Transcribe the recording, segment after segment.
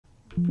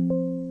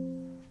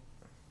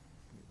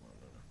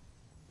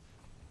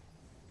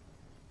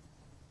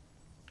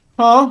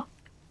Huh?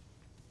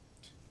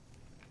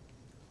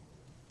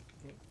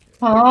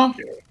 Huh?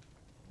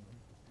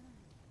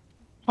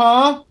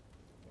 Huh?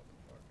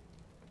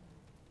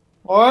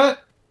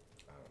 What?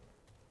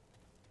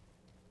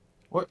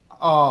 What?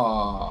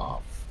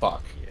 Oh,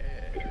 fuck.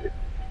 Yeah.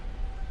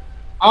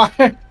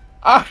 I,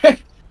 I,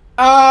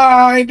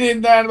 I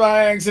did that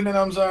by accident.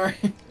 I'm sorry.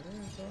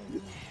 It's all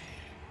good.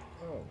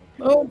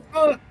 Oh, Oh,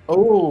 fuck.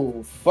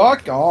 Oh,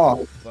 fuck off.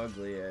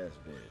 fugly ass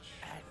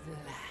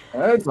bitch.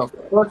 That's a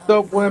fucked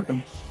up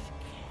weapon.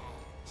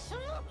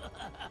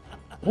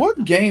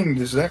 What game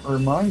does that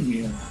remind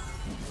me of?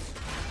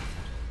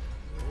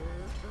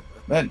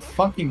 That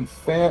fucking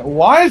fan.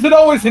 Why is it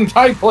always in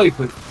tight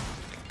places?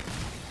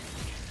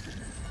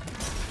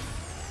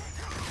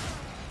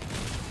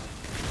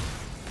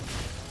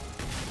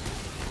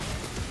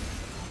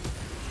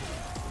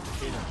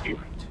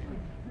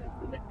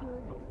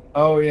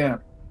 Oh, yeah.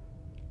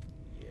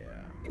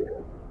 Yeah.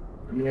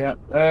 Yeah,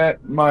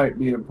 that might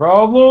be a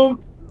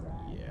problem.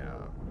 Yeah.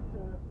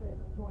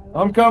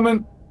 I'm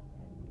coming.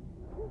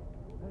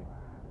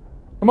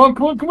 Come on,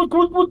 come on, come on,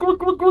 come on, come on, come on,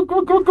 come on, come on, come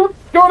on, come on, come on.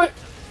 Got it.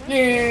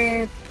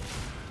 Yeah.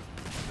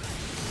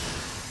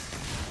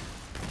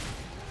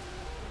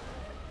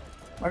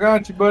 I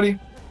got you, buddy.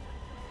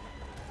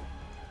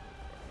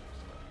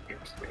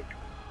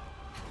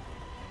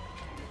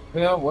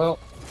 Yeah, well.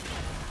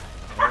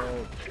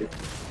 Oh,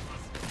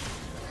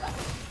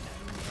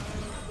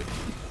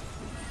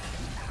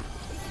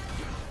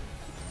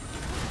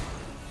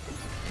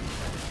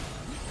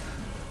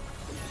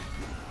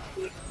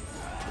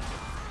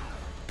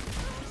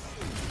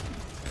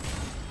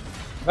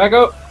 Back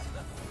up.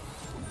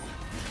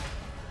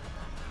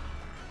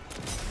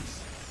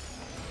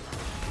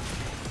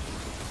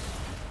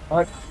 All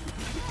right.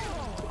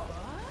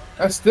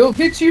 I still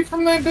hit you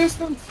from that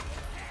distance?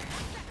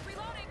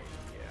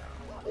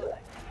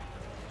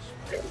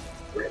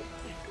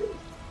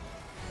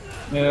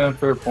 Yeah,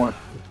 fair point.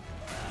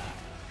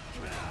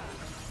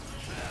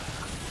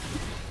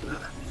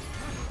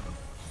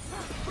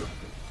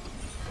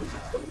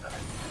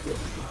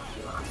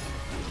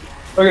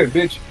 Okay,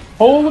 bitch.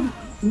 Hold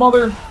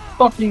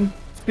motherfucking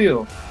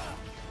still.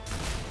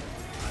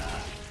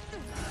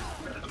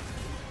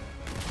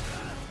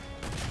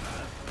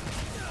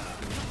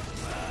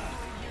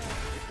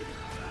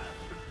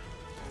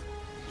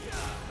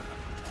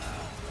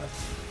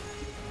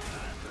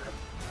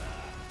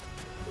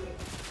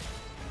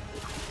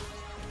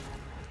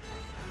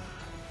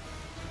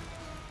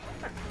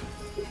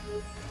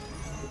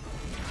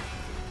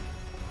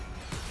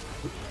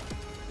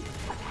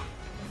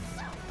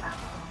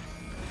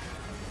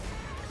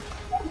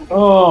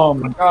 Oh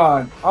my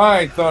god.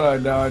 I thought I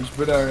dodged,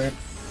 but alright.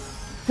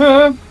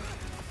 Huh?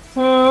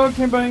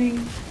 Okay, bye.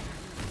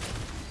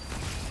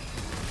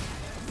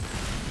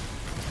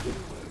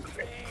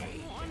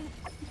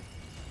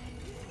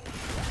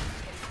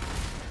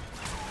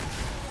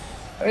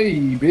 Hey,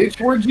 bitch,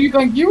 where'd you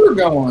think you were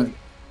going?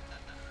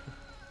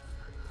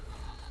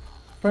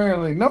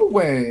 Apparently, no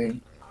way.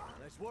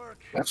 nice work.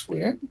 That's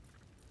weird.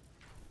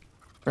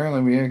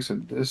 Apparently, we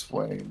exit this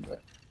way,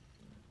 but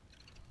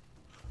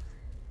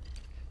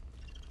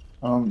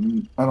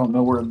I don't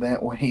know where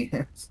that way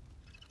is.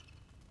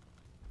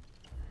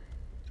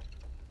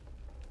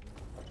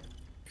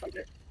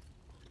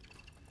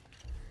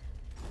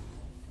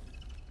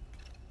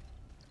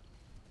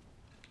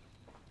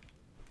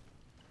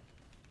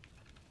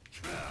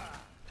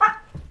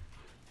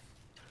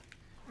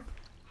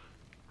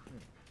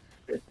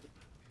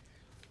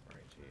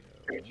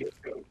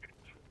 Righty-o.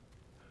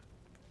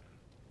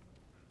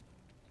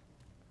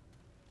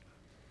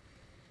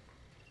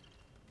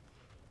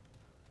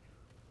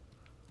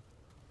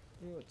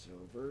 What's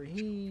over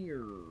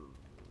here?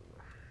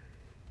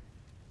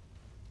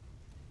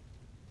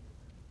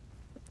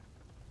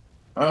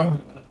 Oh,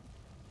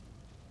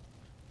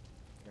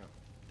 No.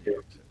 The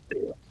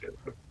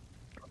exit.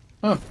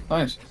 oh,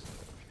 nice.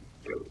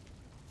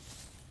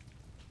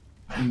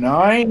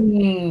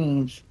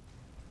 Nice.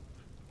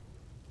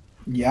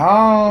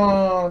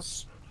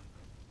 Yes.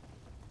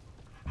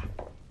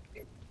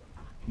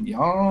 Yeah.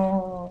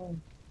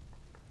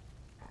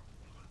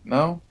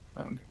 No?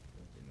 Okay.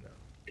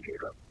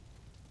 No.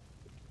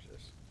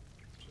 Just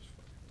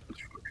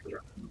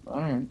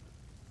Alright.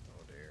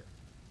 oh dear.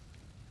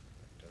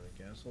 Back to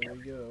the castle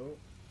we go.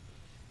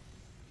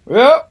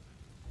 Well,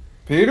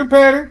 Peter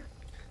Patter.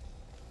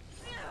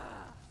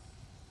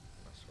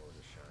 My sword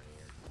is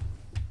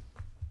shinier.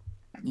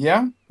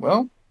 Yeah,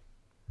 well.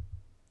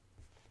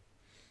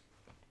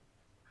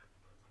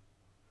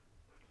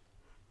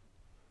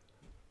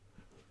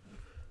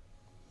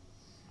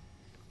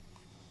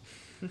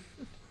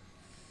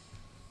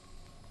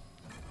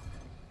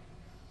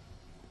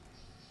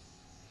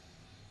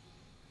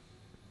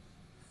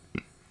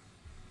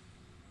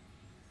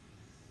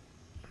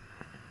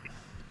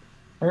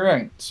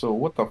 Alright, so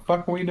what the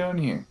fuck are we doing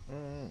here?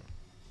 Mm.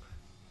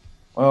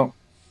 Well,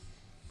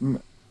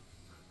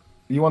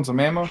 you want some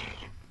ammo?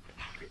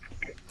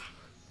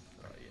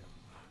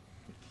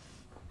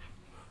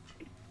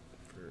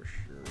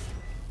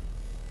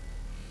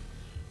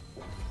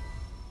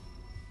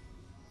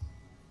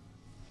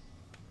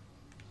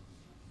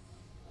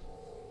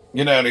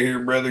 Get out of here,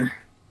 brother.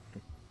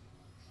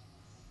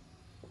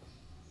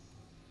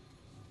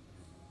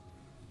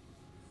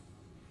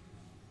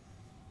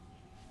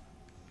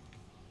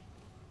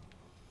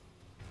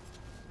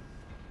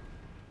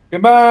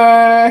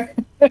 Goodbye.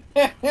 That's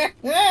fucking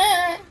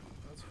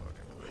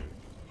rude.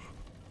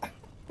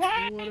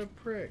 What a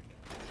prick.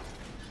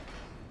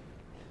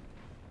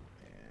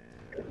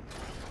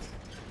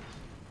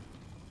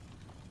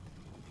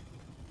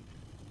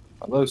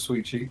 Hello,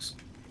 sweet cheeks.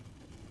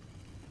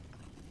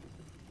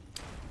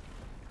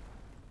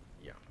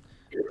 Yeah.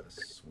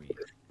 Sweet,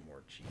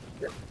 more cheap.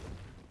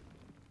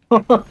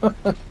 That's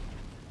fucked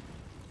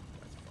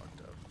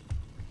up.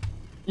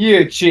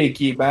 You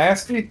cheeky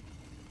bastard.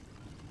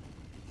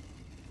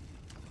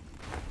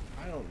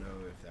 I don't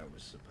know if that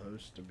was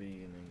supposed to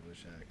be an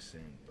English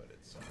accent, but it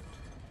sucked.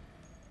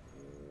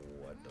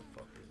 What the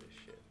fuck is this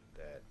shit?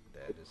 That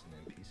is an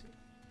NPC.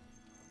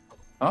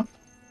 Huh?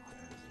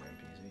 That is an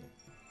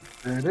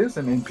NPC. There it is,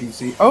 an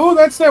NPC. Oh,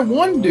 that's that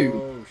one dude.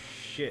 Oh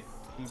shit!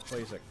 He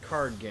plays a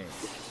card game.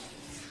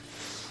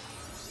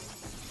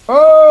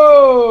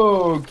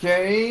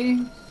 Okay.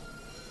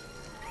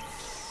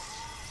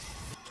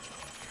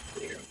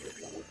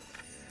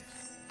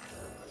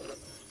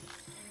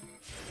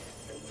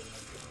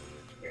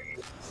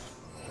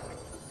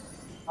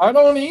 I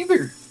don't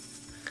either.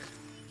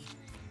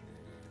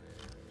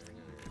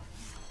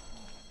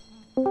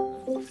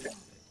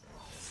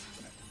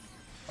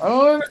 I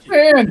don't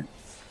understand.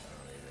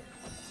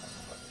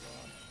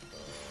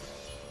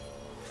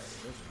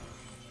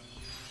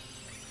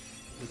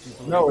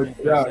 No, it's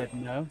said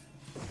no.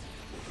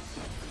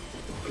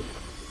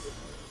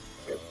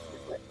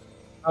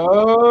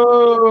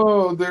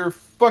 Oh, they're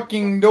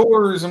fucking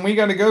doors, and we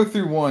got to go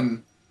through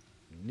one.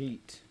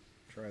 Neat.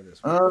 Try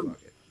this one.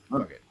 Fuck it.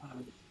 Fuck it.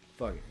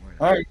 Fuck it. Why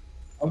not? All right,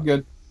 I'm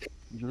good.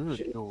 You're a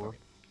door.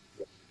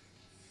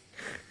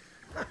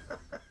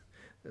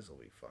 This will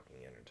be fucking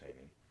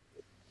entertaining.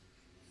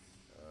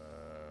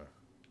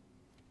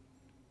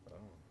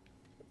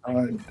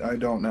 I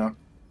don't know.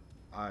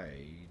 I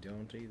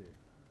don't either.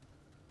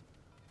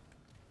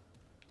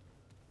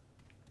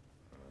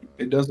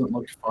 It doesn't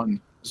look fun.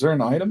 Is there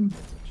an item?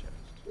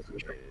 It's a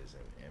chest. It is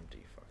an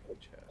empty fucking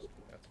chest.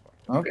 That's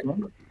fucked up. Okay.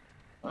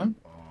 Huh?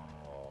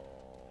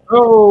 Oh.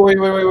 Oh, wait.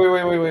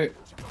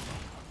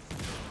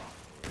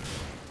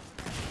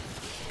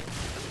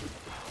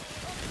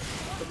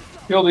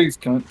 Kill these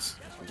cunts.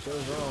 Which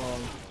is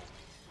wrong.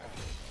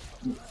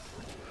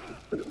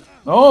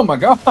 Oh my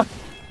god.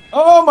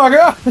 Oh my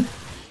god.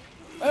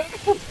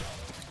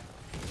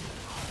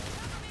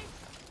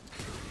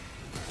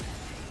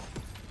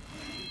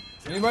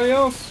 Anybody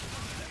else?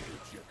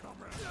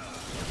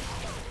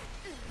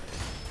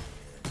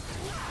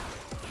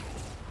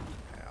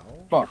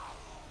 Ow. Fuck.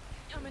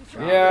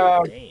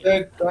 Yeah,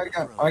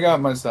 Damn. I got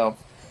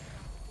myself.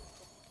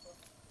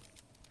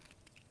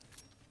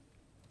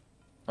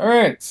 All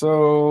right,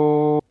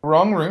 so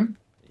wrong room.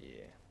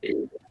 Yeah.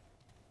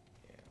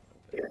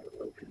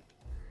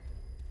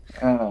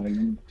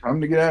 Time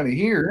to get out of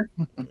here.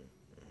 And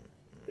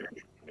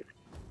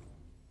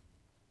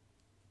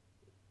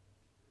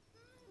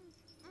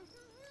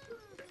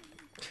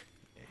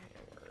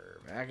we're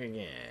back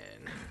again.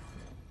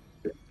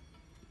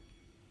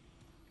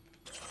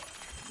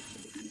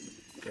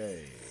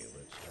 Okay,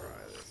 let's try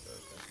this.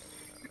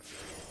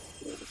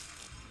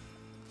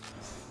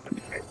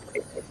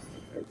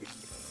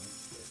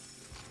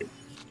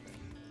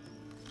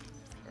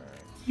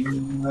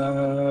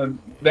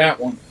 That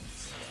one.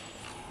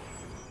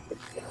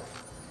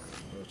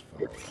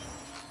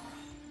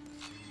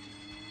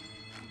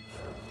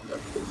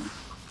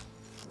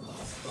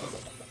 Let's follow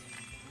that.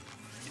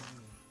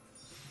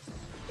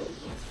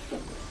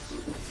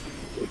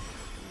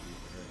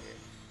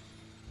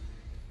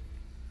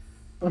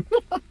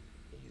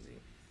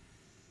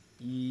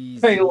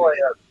 Easy. Hey, Leia,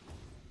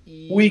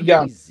 Easy. we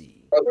got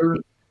brother.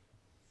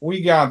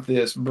 We got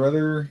this,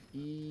 brother.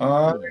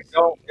 I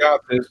don't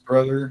got this,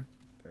 brother.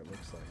 That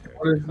looks like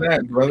What is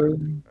that, brother?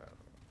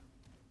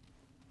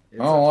 It's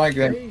I don't a like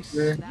that. face.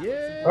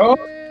 Yeah, Oh.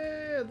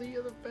 the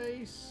other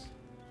face.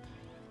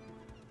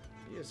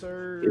 Yes,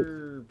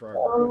 sir. Oh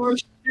Progress.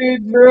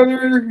 shit,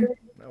 brother.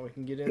 Now we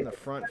can get in the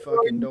front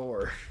fucking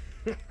door.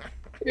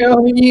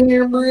 Hell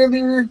yeah,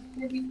 brother.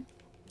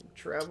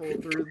 Travel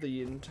through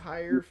the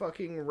entire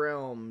fucking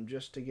realm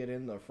just to get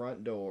in the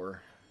front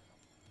door.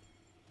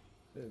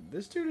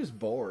 This dude is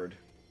bored.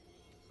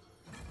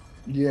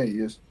 Yeah, he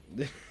is.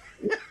 Dude's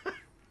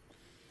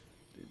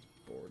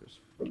bored as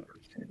fuck.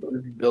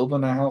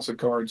 Building a house of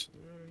cards.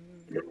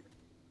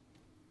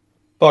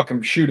 Fuck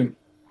him, shoot him,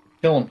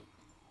 kill him,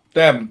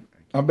 stab him.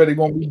 I bet he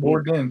won't be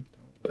bored then.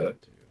 Don't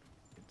want to.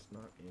 It's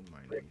not in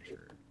my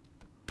nature.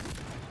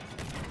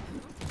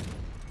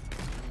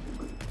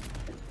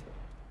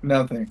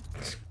 Nothing.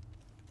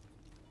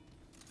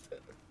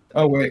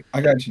 Oh wait, I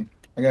got you.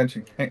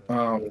 Hey,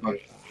 oh, fuck.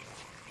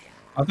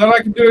 I thought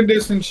I could do a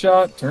distance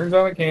shot. Turns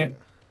out I can't.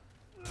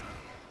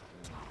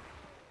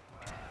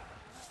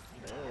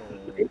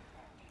 Okay.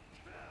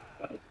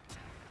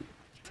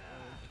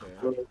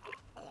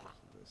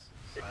 This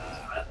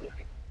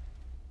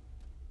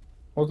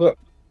What's up?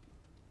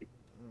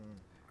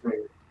 Where's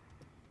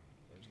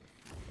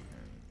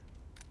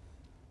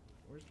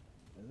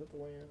is that the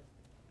way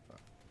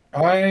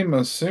out? I'm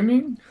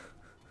assuming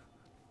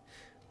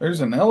there's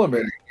an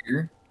elevator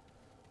here.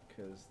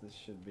 Because this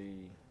should be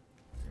an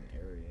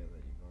area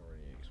that you've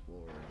already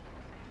explored.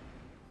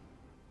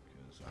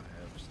 Because I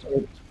have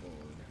still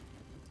explored.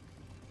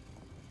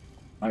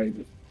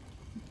 I'm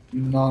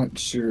not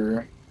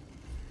sure.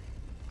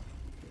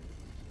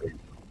 Back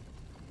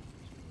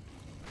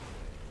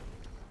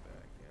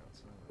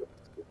outside. I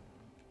don't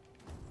know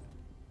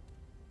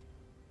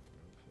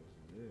if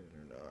this is it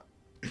or not.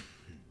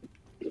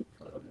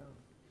 Find out.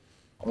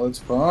 Let's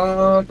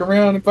fuck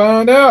around and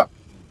find out.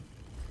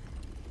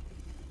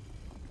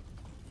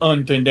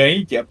 On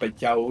today's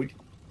episode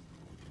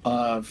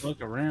of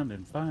Look around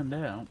and find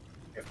out.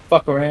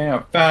 Fuck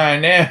Around,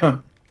 Find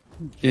Out.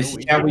 This is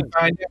Joey how we does.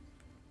 find out.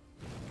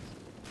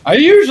 I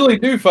usually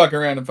do fuck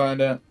around and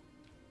find out.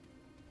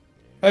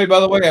 Hey, by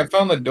the way, I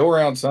found the door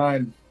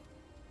outside.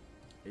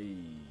 Hey.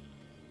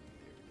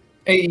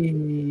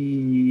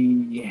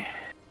 Hey.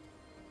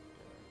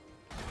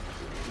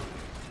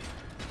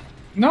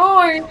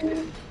 Nice.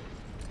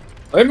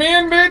 Let me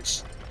in,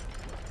 bitch.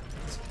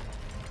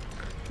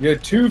 You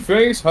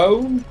two-faced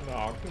hoe.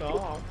 Knock,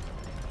 knock.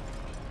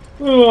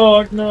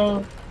 Oh,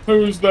 no.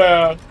 Who's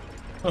that?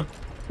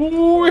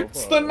 Who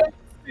it's the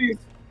nasties?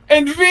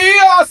 And we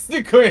ask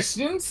the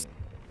questions.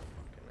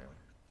 Right.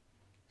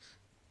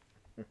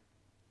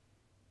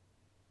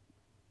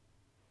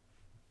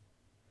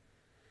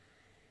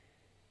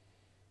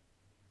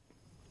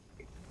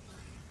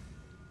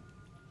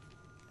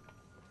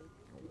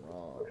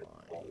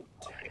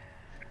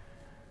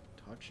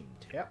 Touching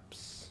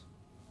tips.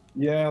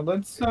 Yeah,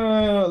 let's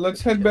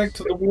head back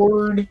to the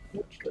ward.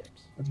 Touch tips.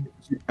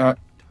 Uh,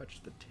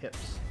 Touch the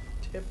tips.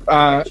 Tip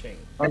Uh, touching.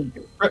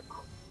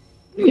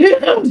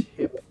 yeah.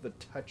 Tip the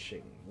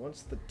touching.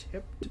 Once the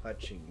tip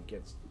touching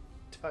gets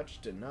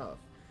touched enough,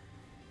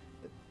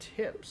 the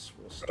tips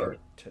will start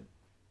to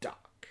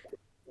dock.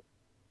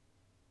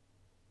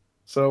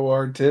 So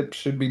our tip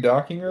should be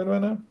docking right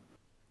now?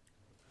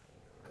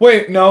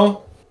 Wait,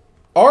 no.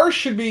 Ours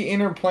should be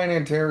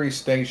interplanetary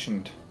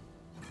stationed.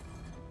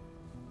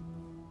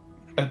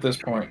 At this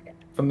point.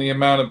 From the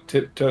amount of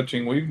tip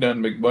touching we've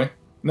done, big boy.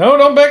 No,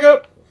 don't back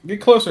up. Get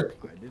closer.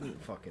 I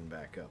didn't fucking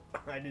back up.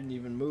 I didn't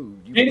even move.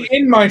 You Get pushed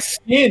in me. my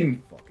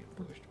skin. Fucking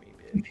pushed me,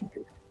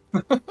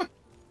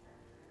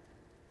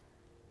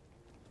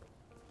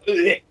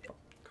 bitch.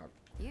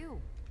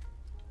 You.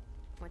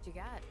 What you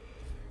got?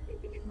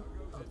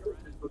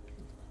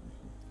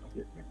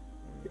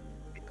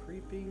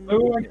 Creeping.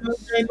 Oh, I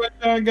mist. got my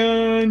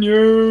shotgun,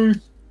 you.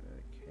 Canister.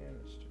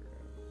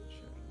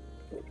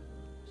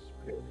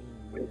 Spinning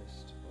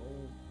mist. Oh,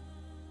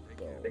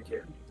 bow.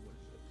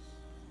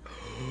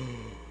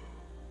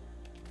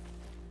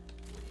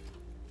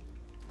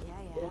 Yeah.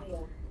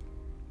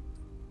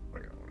 I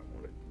got what I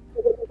wanted.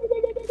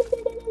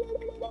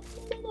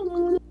 I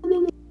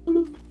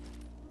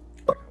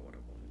got what I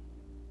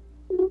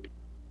wanted.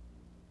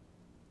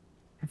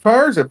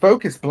 Fires a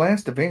focused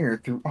blast of air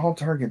through all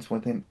targets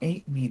within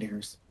 8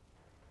 meters.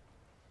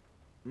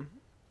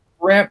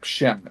 Wrap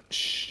shot.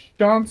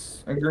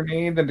 Shots a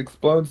grenade that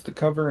explodes to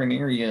cover an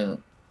area.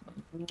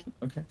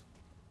 Okay.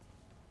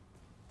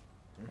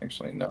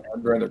 Actually, no.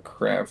 I'd rather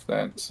craft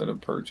that instead of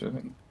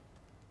purchasing.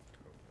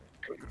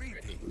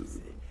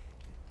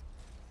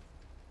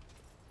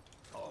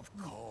 Of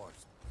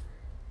course.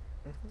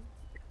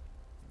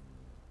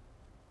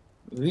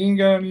 You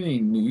got any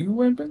new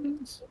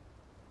weapons?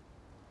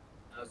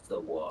 How's the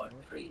ward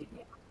treating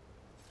you?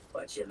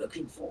 What you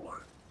looking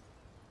for?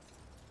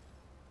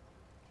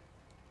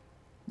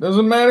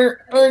 Doesn't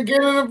matter. I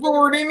can't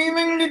afford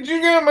anything that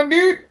you got, my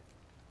dude.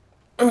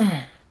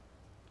 Ugh.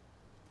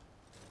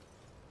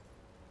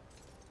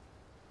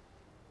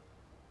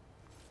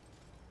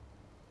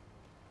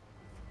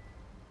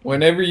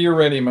 Whenever you're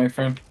ready, my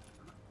friend.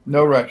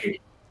 No rush.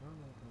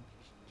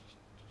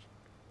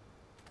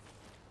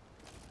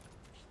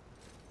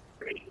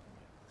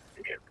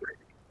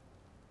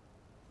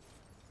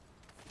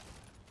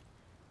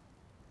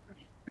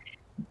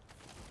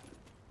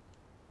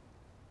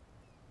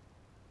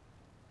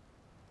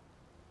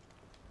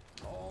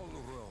 All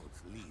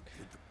roads lead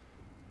to the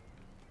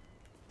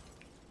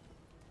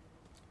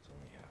It's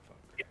only half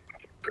upgrade.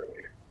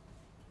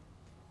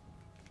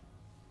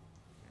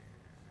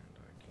 And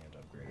I can't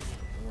upgrade it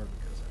anymore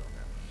because I don't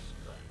have enough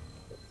scrap.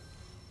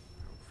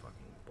 How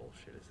fucking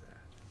bullshit is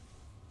that?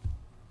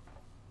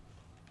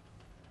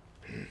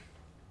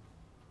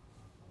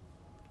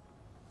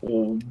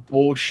 Oh,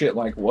 bullshit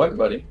like what,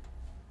 buddy?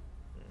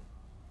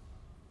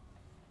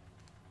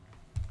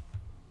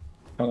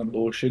 What kind of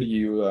bullshit are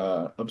you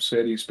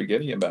upsetty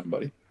spaghetti about,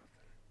 buddy?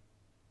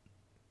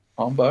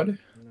 Bud?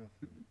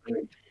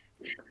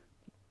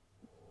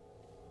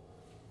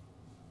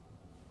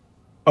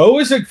 Oh,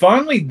 is it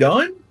finally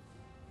done?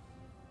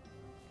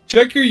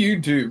 Check your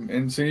YouTube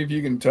and see if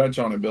you can touch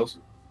on it, Bills.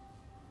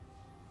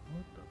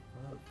 What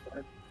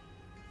the fuck?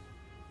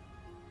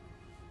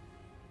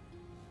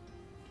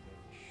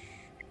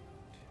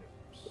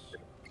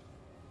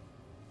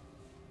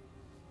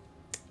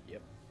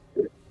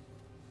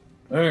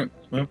 Alright,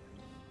 well,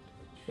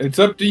 it's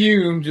up to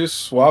you.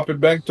 Just swap it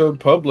back to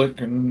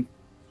public and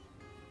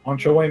on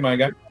your way, my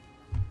guy.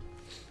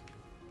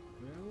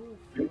 Well,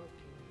 fuck.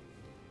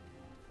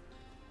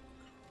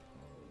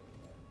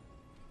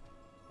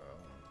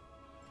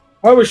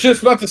 I was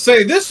just about to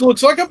say, this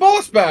looks like a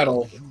boss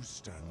battle. You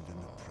stand in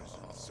the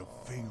presence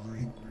of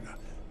Faerun,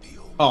 the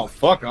Oh,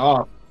 fuck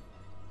off.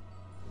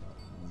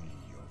 We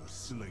are the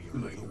slayer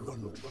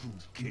of the one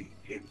true king,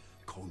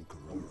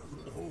 conqueror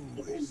of all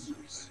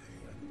races.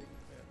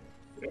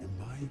 In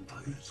my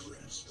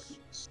presence,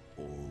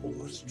 all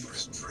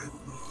must tremble.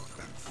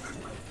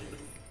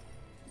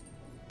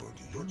 But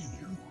you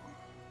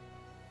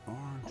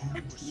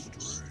aren't you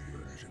a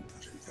strange and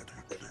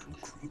pathetic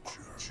little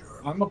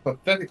creature? I'm a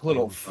pathetic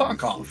little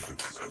fuck off.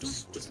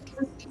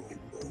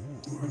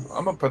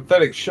 I'm a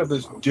pathetic shove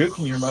this dick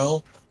in your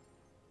mouth.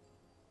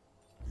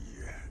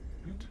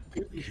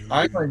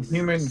 I'm a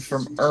human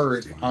from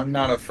Earth. I'm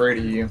not afraid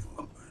of you.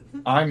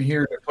 I'm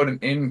here to put an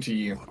end to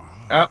you.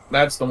 Oh,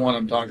 that's the one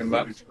I'm talking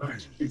about.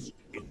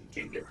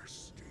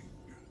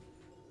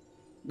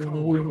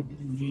 Will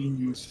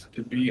means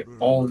to be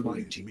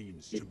almighty.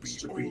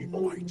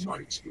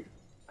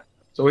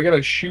 So we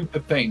gotta shoot the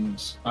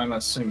things, I'm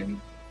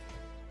assuming.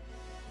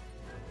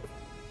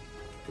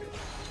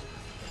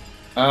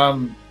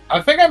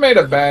 I think I made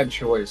a bad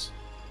choice.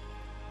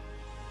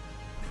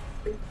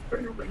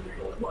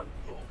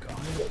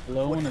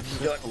 Blowing a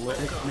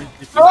syphilitic make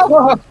it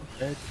Ah! a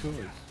bad choice.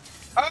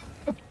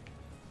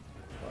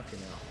 Fucking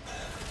hell.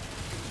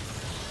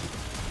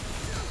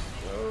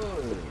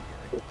 Whoa.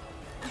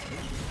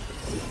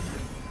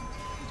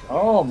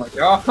 Oh my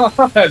god,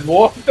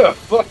 what the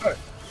fuck?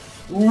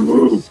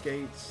 Ooh.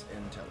 Skates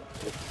and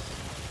teleports.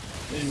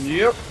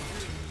 Yep.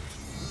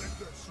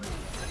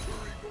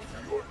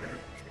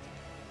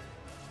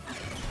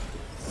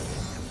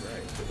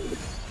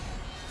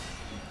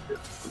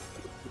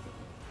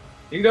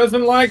 He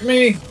doesn't like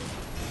me.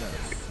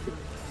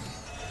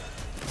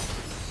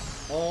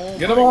 Oh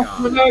Get my him off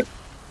God. the nut.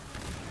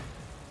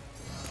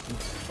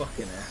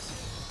 Fucking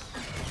ass.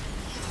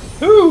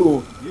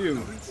 Who?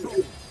 You.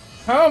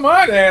 How am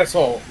I the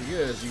asshole?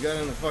 Because you got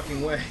in the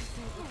fucking way.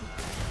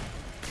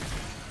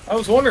 I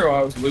was wondering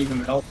why I was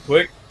losing health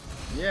quick.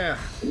 Yeah.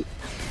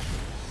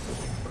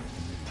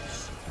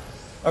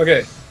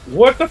 Okay,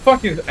 what the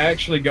fuck is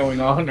actually going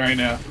on right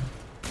now?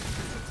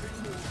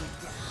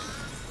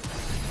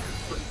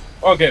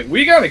 Okay,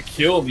 we gotta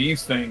kill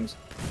these things.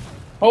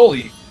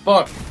 Holy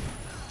fuck.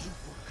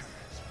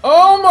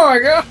 Oh my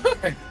god!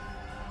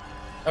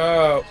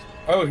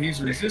 Oh,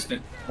 he's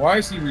resistant. Why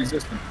is he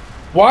resistant?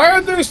 Why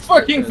are those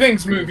fucking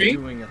things moving?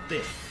 Doing a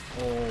thing.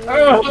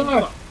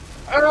 Oh,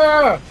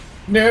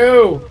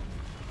 No!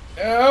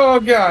 Oh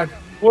god!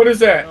 What is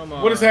that? Come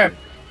What is on. happening?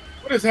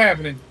 What is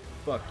happening?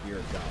 fuck your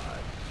god.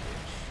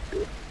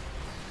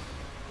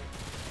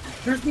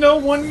 There's no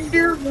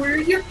wonder where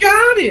your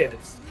god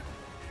is!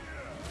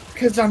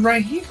 Because I'm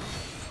right here.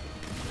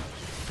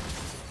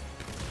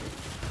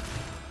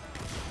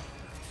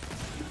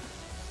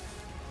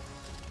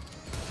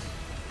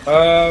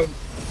 Oh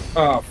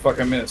fuck,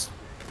 I missed.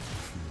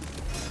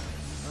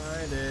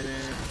 I did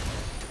it.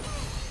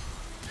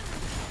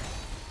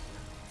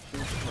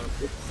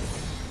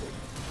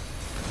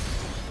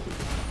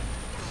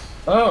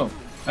 Oh,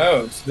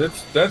 so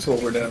that's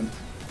what we're doing.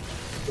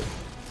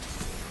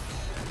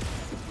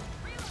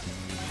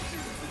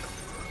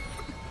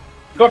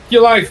 Fuck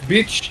your life,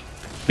 bitch.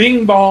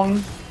 Bing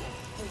bong.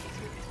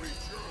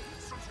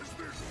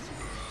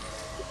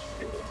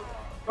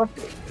 Fuck.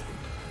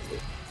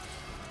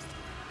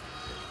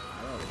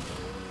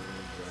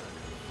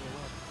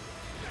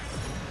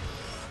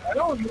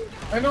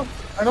 I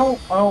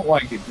don't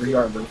like it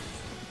regardless.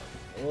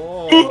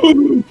 Oh,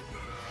 he's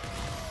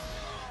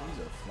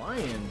a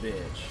flying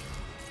bitch.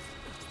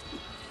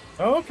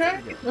 Okay,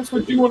 that's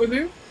what you want to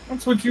do.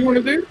 That's what you want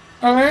to do.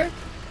 All right.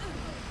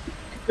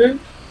 Good.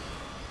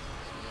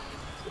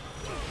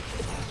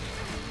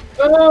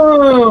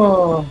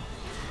 Oh.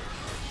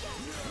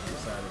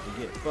 Decided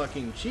to get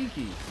fucking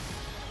cheeky.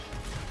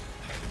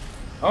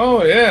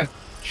 Oh yeah,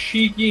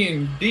 cheeky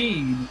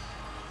indeed.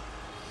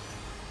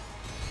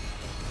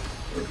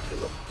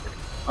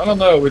 I don't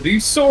know, but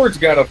these swords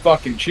gotta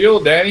fucking chill,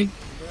 Daddy.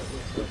 That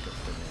looks like a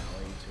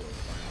finale to a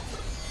final.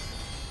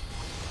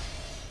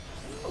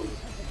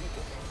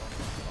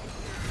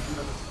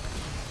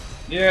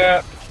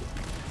 Yeah.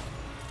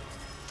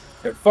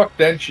 Yeah, fuck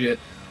that shit.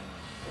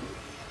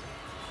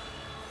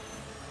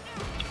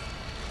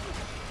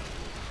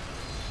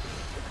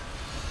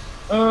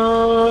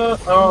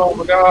 Oh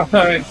my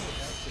god.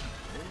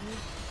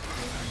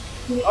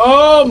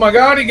 Oh my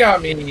god, he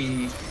got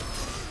me.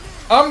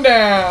 I'm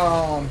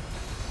down.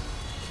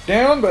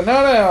 Down, but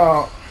not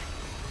out.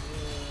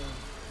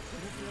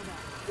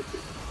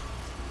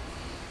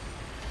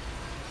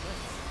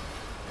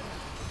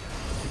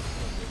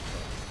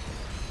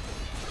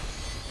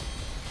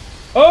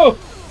 Oh!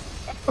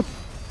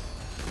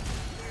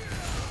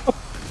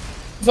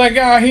 It's like,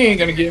 ah, he ain't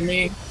gonna get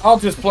me. I'll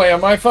just play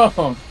on my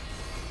phone.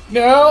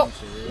 No!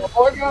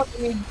 fuck out of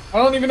me. I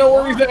don't even know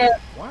where he's at.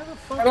 Why the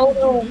fuck I don't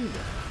would know. you do that?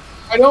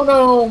 I don't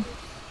know.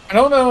 I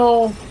don't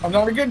know. I'm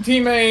not a good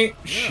teammate. No.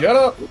 Shut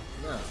up. No.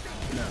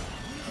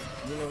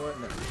 You know what?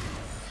 No.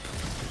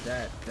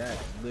 That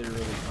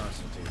literally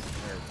constitutes a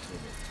terrible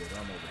teammate because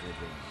I'm over here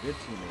being a good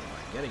teammate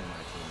by getting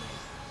my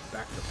teammate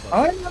back to fuck.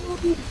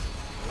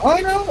 I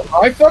know.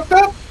 I fucked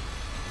up.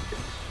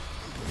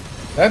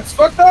 That's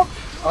fucked up.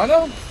 I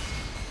know.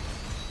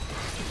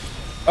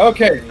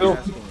 Okay, so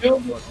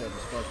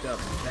fucked up.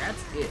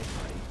 That's it,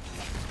 buddy.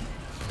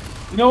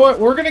 you know what?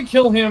 We're gonna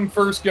kill him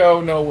first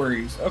go, no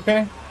worries, okay? I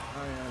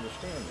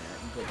understand that,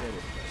 but that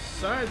is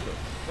beside the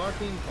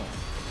fucking point.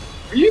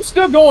 Are you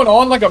still going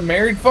on like a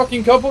married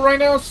fucking couple right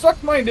now?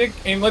 Suck my dick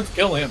and let's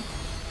kill him.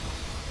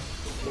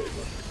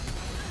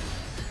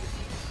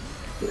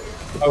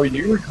 Oh,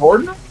 you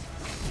recording him?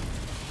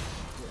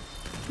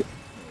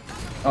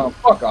 Oh,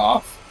 fuck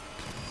off.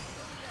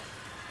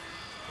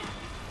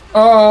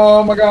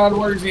 Oh my god,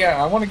 where's he at?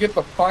 I want to get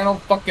the final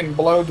fucking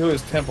blow to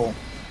his temple.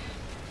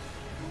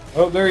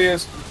 Oh, there he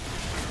is.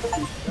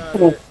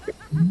 Oh.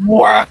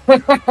 Wow. Oh,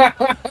 and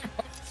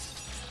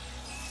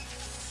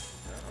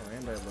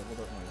I leveled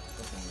up my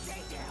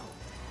fucking...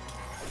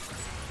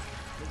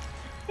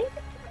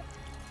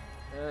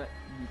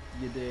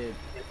 You did.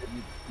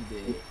 You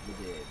did.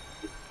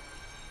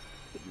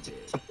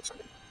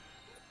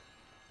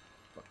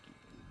 Fuck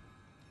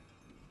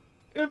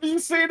you. Have you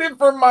seen it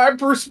from my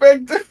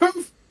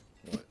perspective?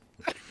 What?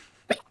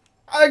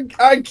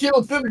 I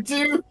killed him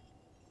too.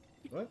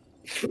 What?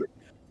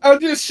 I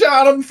just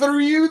shot him through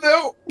you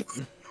though.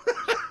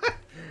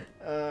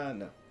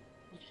 No.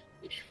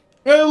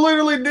 I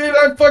literally did.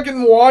 I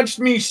fucking watched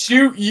me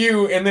shoot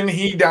you and then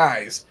he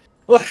dies.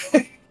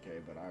 Okay,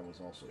 but I was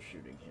also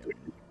shooting him.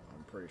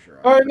 I'm pretty sure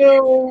I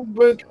know,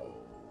 but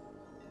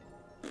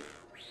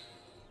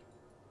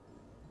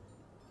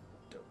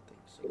don't think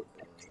so.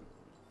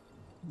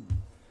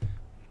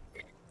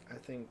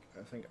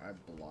 I think I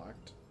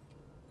blocked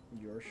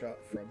your shot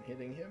from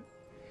hitting him.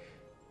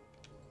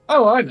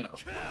 oh, I know.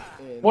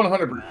 And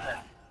 100%.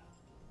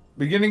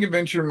 Beginning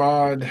adventure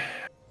mod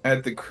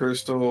at the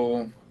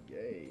crystal.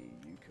 yay,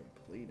 you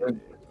completed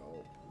it.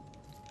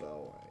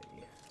 Oh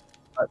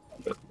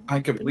boy. I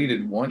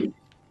completed one.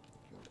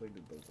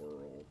 Completed the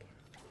world.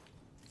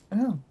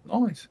 Oh,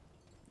 nice.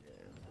 Yeah.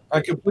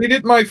 I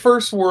completed my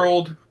first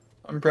world.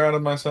 I'm proud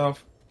of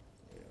myself.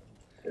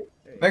 Hey,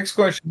 Next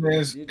question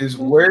is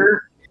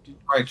where did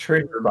my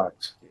trader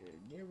box?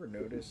 you ever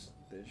notice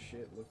this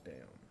shit look down?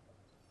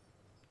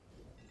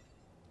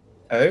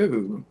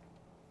 Oh,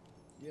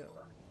 Yeah.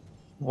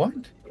 what?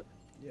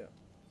 Yeah.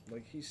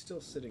 Like he's still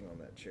sitting on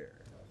that chair.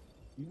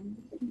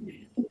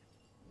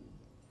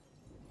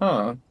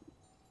 Huh?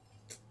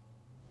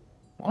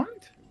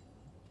 What?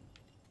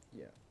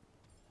 Yeah.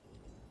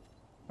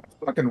 That's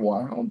fucking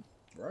wild.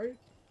 Right?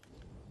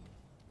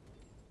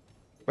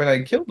 But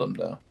I killed him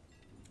though.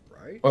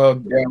 Right? Well,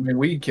 yeah, I mean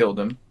we killed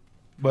him,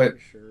 but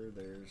Pretty sure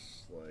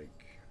there's like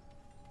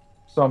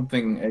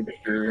something there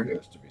extra.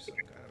 has to be some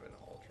kind of an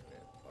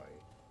alternate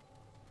fight.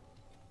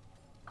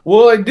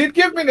 Well, it did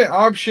give me the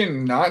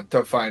option not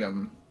to fight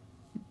him,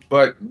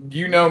 but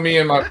you know me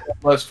and my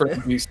less for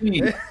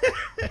NPC.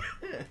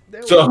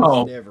 That So-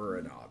 was never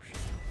an option.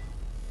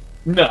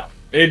 No,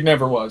 it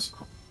never was.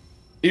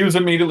 He was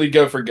immediately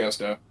go for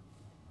Gusto.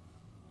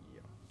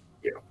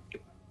 Yeah.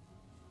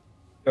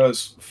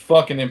 Because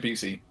fucking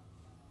NPC.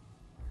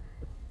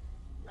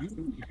 Who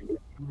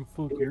the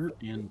fuck your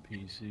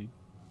NPC?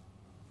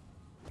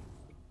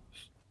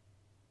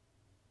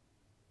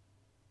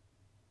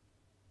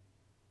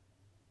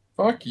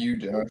 Fuck you,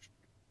 Josh.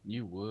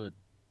 You would.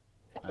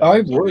 I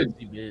I'm a would.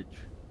 lazy bitch.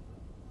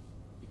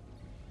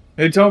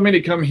 They told me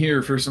to come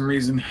here for some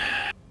reason.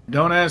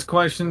 Don't ask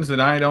questions that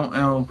I don't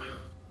know.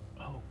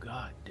 Oh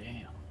god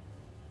damn!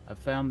 I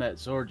found that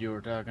sword you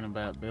were talking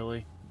about,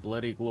 Billy.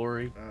 Bloody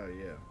Glory. Oh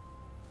yeah.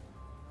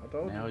 I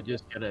told Now I you.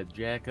 just gotta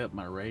jack up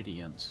my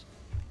radiance.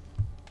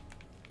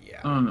 Yeah.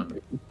 Oh, no. Yeah.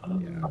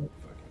 Fucking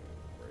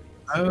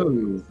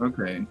radiance. Oh,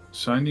 okay.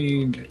 So I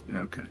need...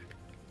 Okay.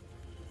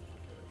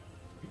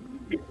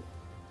 I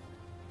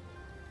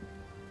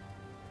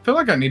feel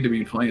like I need to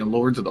be playing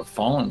Lords of the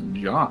Fallen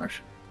with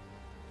Josh.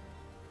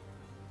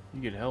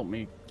 You could help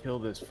me kill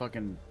this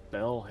fucking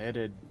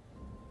bell-headed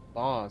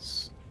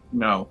boss.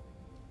 No.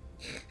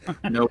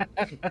 Nope.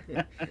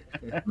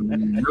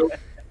 Nope.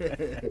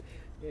 Yeah.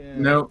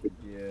 Nope.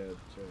 Yeah.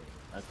 Sure.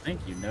 I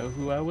think you know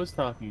who I was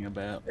talking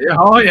about. Yeah,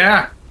 oh,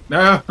 yeah.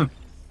 No.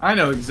 I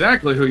know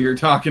exactly who you're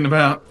talking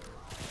about.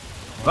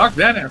 Fuck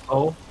that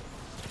asshole.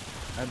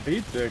 I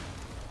beat the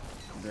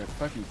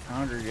fucking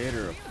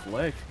Congregator of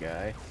Flesh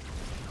guy.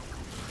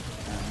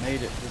 I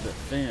made it to the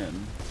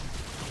fin.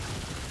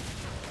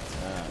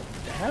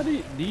 How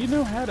do you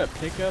know how to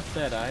pick up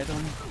that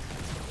item?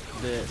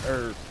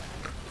 The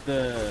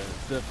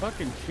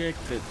fucking chick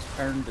that's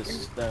turned to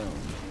stone.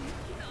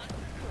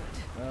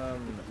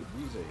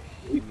 Use a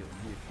heal.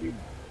 If you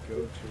go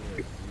to it,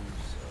 use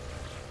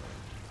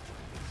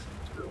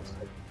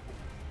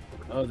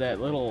Oh, that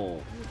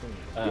little anything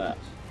that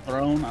heals.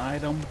 throne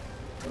item.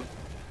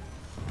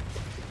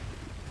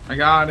 I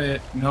got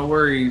it. No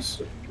worries.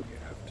 You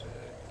have to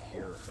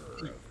cure her of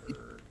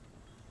her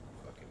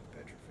fucking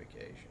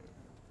petrification.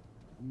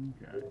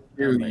 Okay.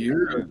 You're, That makes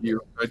you're sense.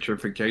 your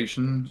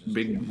petrification,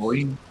 big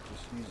boy. Just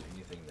use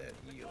anything that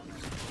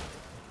yields.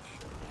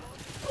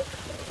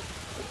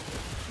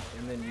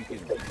 And then you can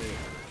pay her to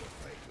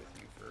fight with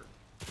you for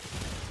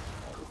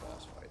all the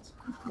boss fights.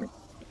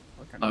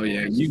 Fucking Oh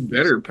yeah, boss. you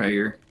better pay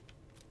her.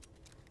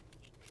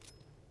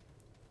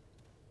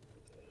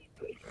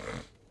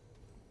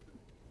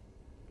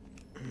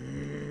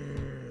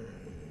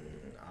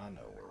 I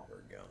know where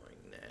we're going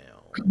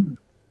now.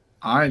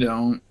 I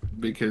don't,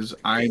 because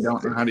I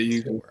don't know how to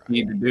use the Where I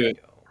key to need do it.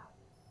 go.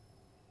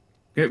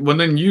 Okay, well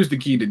then use the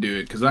key to do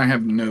it, because I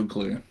have no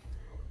clue.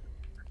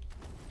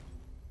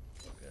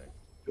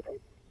 Okay.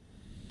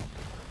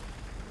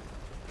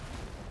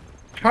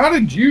 How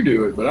did you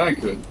do it, but I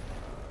couldn't?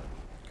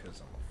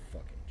 Because I'm a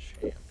fucking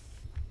champ.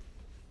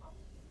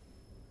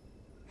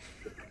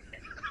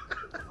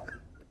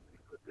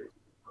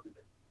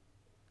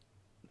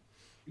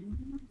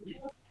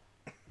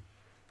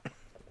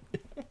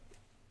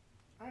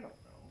 I don't know.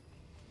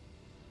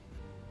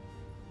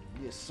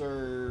 Yes,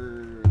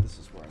 sir. This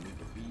is where I need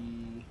to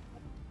be.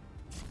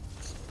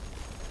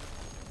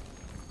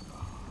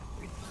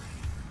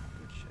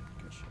 Good shit.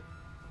 Good shit.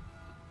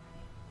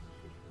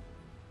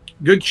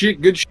 Good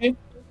shit, good shit.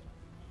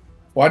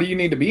 Why do you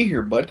need to be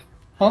here, bud?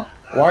 Huh?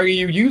 Why are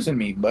you using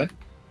me, bud?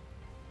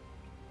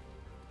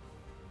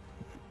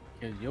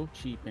 Because you're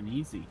cheap and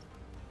easy.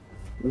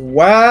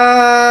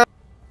 Wow.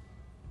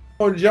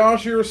 Oh,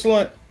 Josh, you're a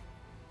slut.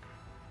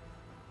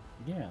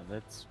 Yeah,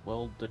 that's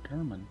well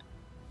determined.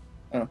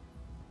 Oh.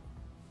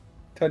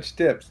 Touch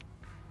tips.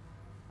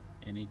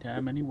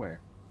 Anytime, anywhere.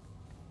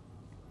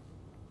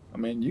 I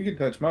mean, you can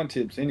touch my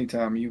tips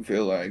anytime you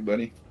feel like,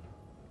 buddy.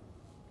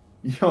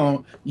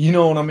 You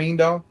know what I mean,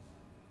 dog?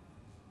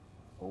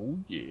 Oh,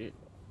 yeah.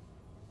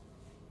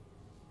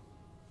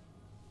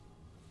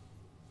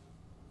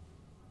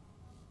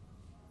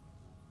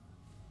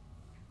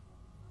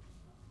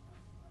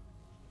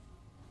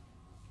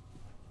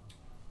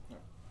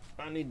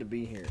 I need to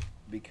be here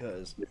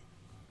because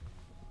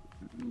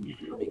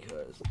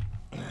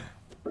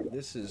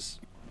this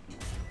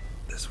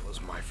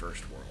was my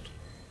first world,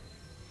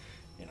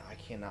 and I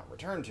cannot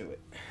return to it.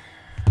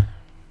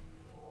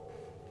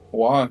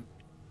 Why?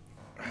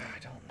 I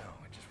don't know.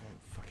 It just won't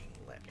fucking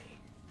let me.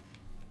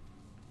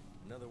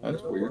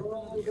 That's weird.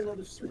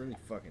 It's really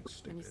fucking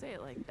When you stupid. say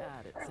it like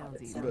that, it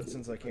sounds easy. But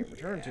since I can't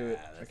return to it,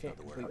 I can't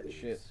complete the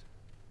shit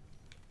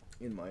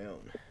in my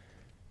own.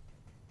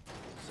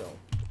 So,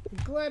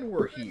 I'm glad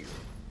we're here.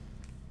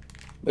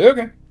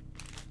 Okay.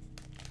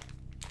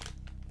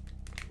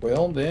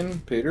 Well, then,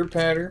 pitter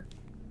patter.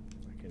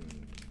 I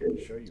can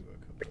show you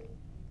a couple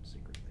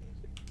secret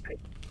things. I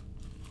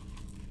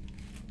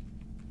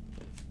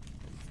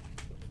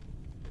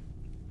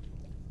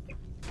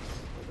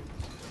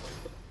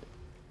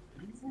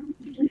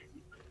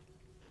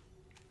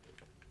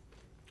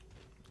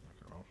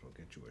can also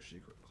get you a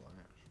secret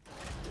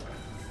class.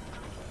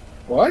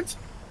 What?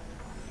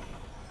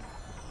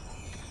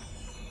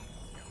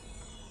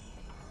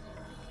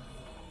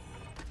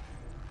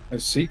 A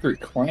secret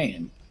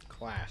clan.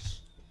 Class.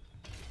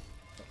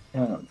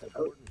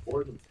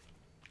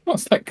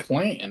 What's that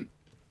clan?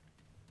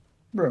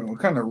 Bro, what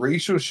kind of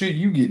racial shit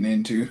you getting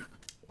into?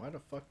 Why the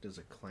fuck does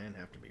a clan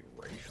have to be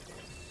racial?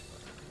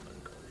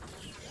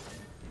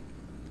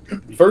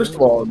 First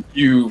of all,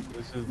 you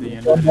This is the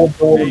United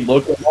States.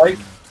 look alike.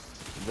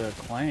 The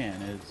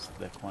clan is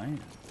the clan.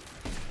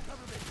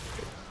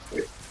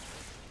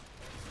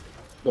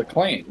 The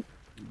clan.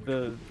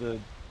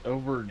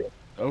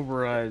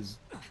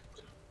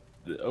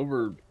 The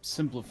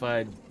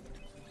oversimplified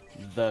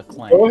the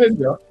clan. Go ahead,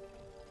 Joe.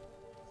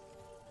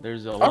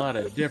 There's a lot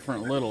of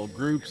different little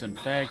groups and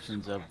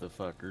factions of the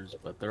fuckers,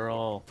 but they're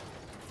all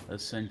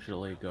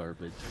essentially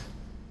garbage.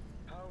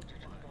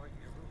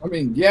 I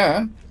mean, yeah.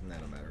 Isn't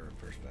that a matter of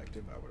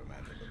perspective? I would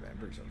imagine the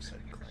members of said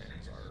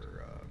clans are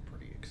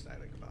pretty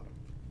ecstatic about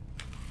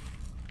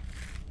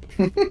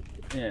them.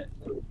 Yeah.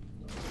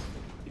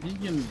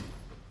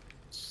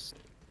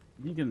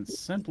 You can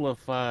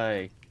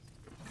simplify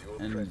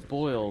and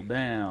boil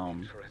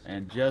down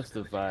and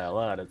justify a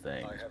lot of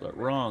things, but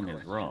wrong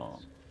is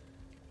wrong.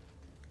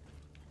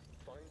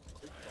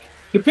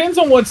 Depends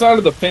on what side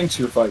of the fence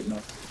you're fighting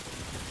on.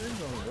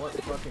 Depends on what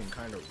fucking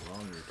kind of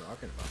wrong you're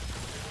talking about.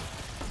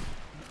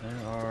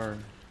 There are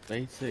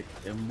basic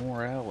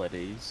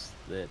immoralities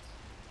that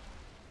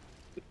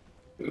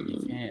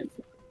you can't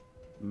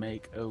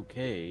make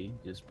okay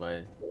just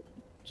by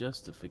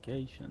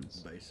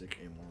justifications. Basic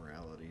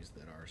immoralities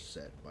that are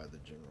set by the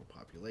general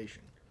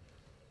population.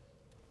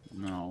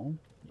 No,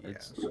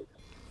 it's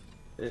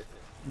Yes.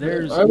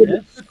 there's I would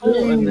ethical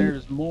assume- and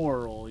there's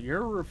moral.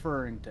 You're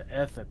referring to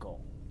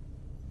ethical.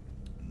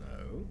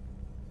 No.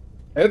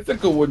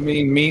 Ethical would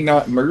mean me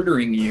not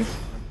murdering you.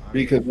 I'm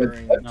Because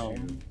referring it's- No.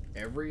 to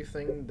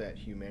everything that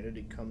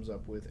humanity comes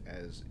up with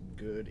as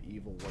good,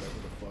 evil, whatever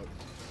the fuck,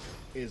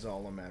 is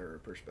all a matter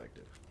of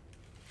perspective.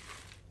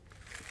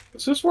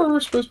 Is this where we're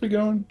supposed to be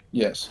going?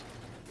 Yes.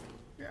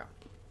 Yeah.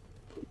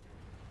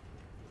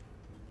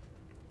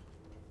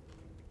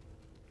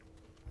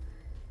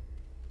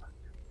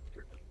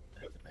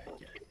 That's a bad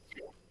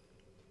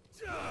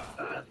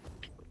guy.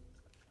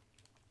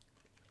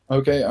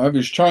 Okay, I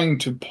was trying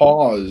to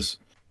pause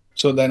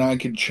so that I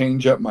could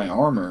change up my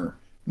armor,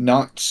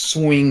 not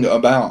swing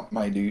about,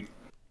 my dude.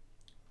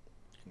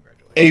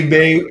 A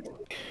Congratulations. boot.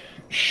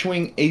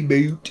 Swing a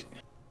boot.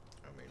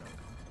 I mean,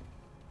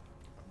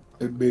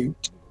 A I'm boot. gonna go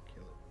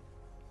kill it.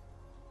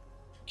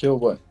 Kill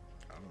what?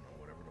 I don't know,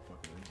 whatever the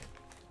fuck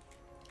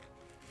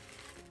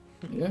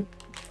it is.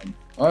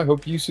 Yeah. I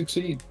hope you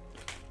succeed.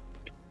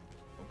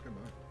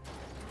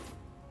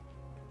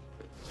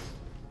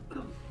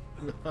 Okay,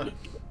 bye.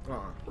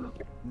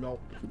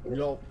 Nope.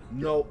 Nope.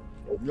 Nope.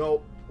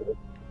 Nope.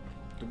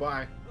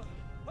 Goodbye.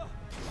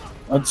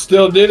 I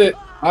still did it.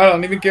 I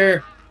don't even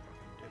care.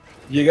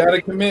 You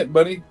gotta commit,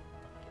 buddy.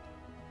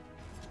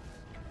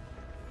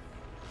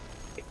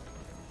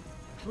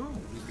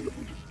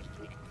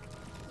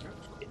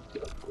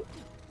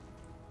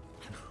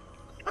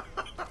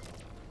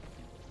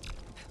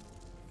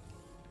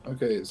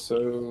 Okay,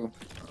 so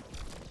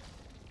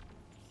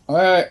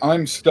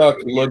I'm stuck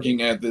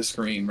looking at this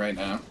screen right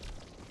now.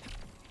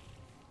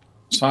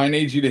 So I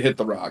need you to hit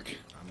the rock.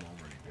 I'm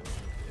already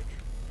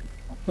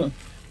doing it, bitch.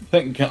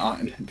 Thank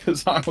God,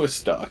 because I was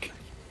stuck.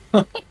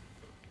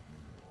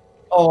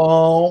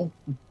 Oh.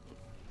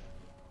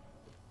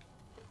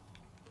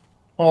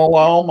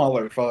 Hello,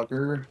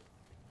 motherfucker.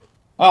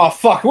 Oh,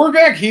 fuck, we're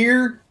back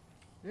here.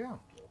 Yeah.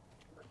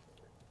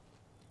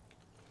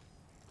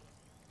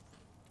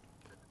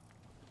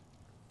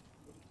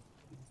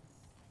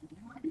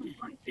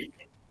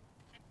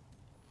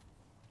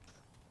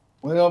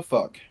 Well,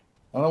 fuck.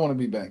 I don't want to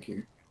be back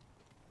here.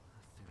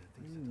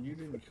 You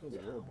didn't kill the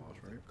world boss,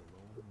 right?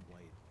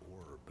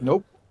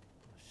 Nope.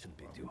 Shouldn't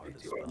be too hard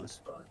to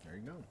spot. There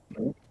you go.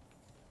 Nope.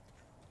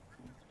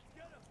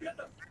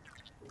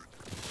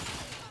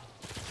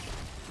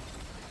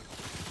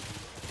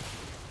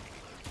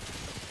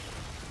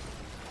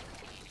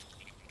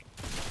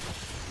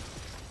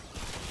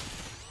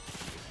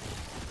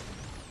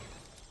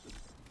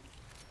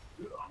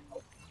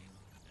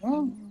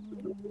 Oh.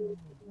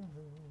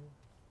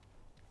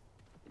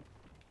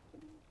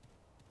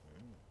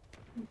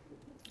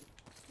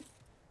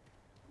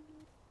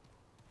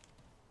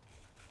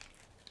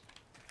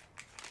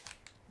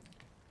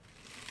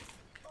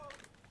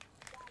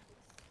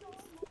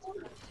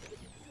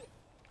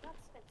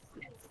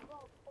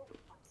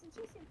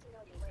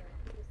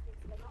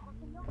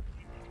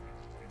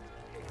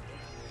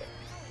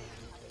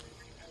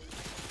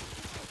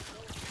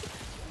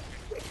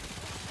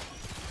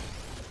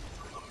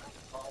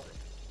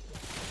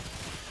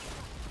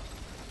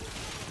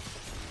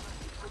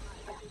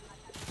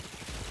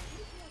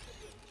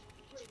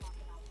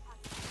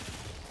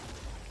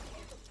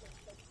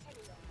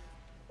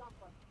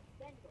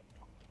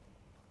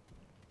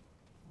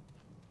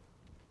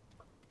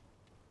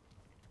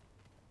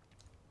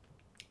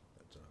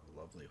 That's a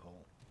lovely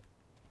hole.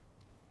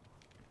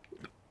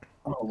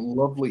 Oh,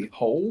 lovely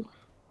hole.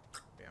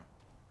 Yeah.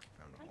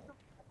 Found a hole.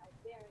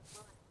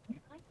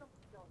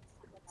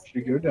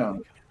 Should go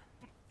down.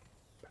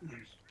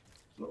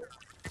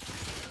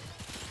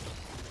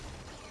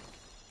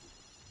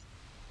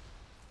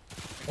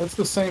 That's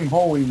the same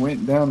hole we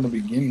went down to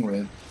begin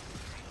with.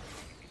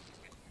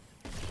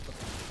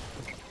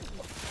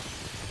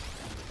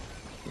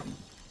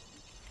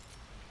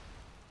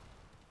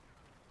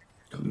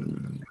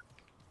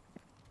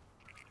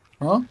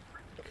 Huh?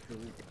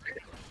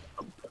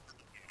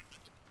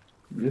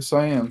 Yes,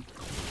 I am.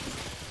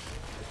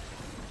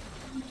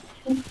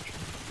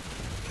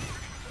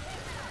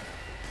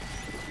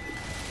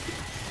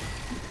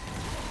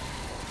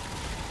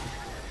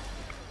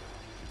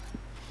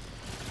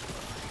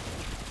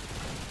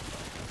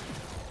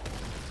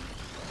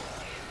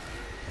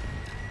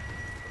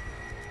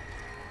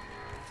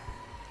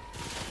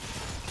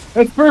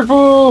 It's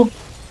purple!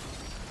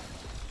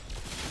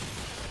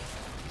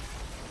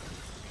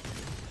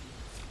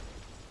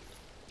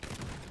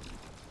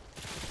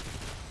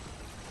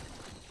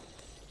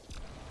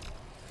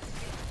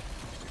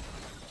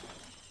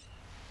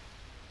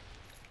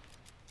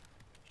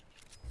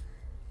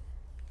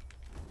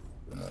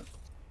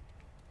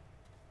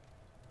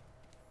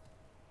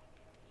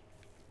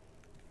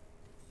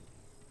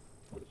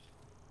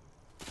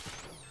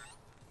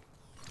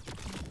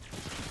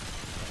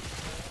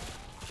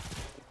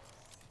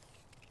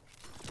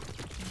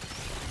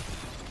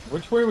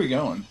 Which way are we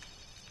going?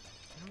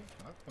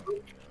 I don't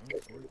know.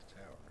 Towards the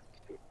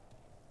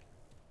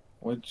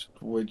tower.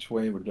 Which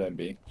way would that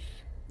be?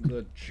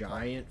 The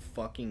giant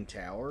fucking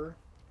tower?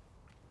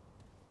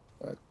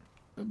 I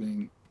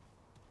mean,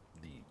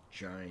 The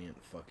giant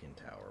fucking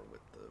tower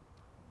with the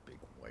big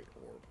white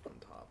orb on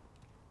top.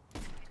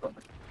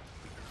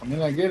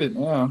 I get it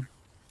now.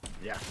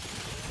 Yeah.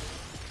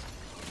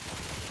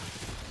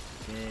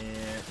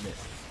 Can't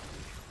miss.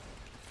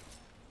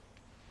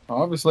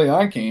 Obviously,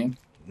 I can.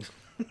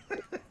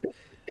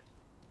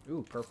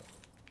 Ooh, purple.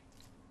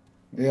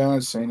 Yeah,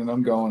 I've seen it.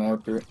 I'm going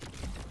after it.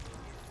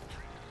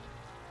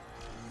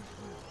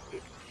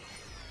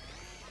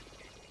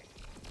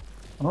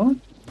 Huh?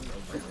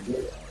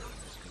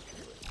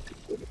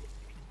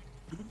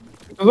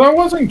 Because I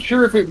wasn't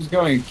sure if it was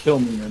going to kill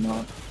me or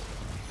not.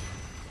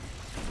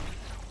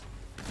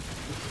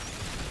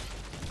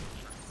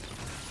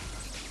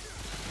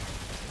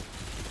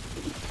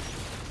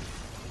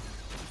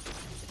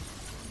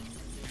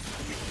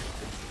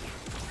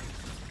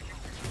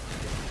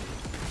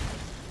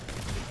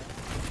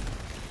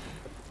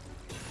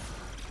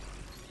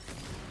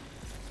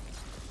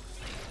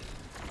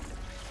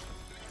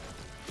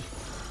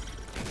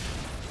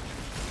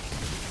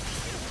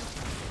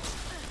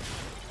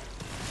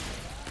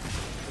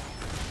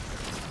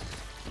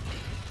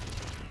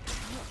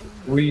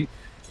 We.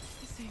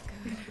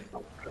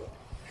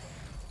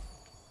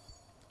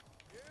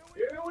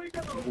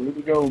 Here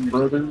we go,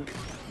 brother.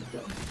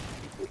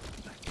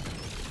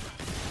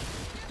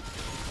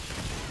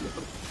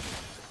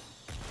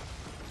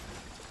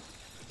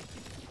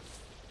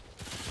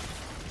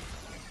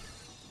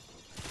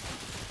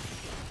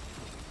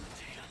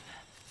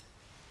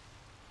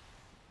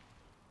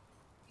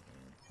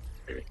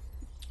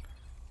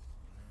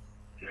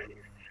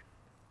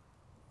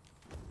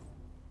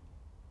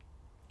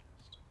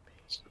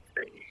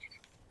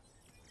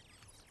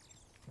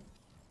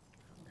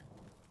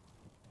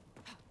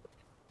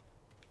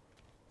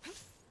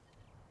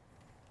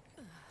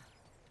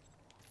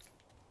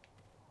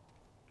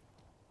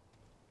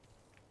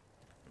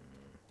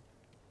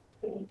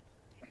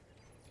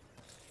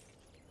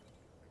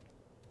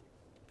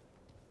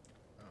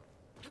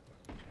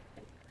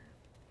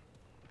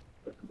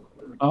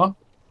 Huh?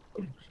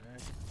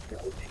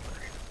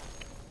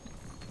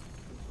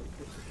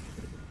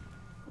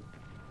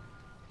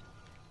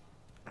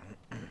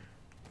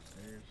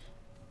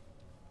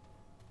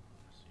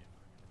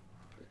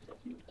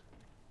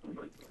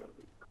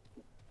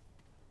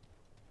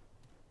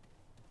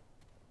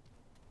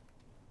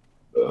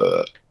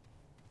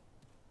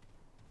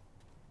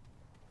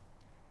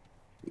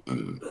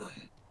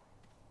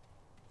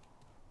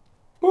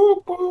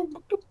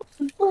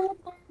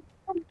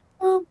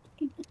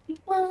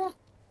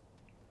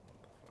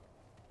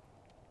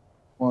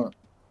 What?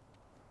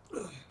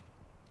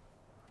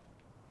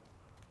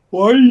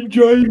 Why are you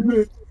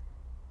driving?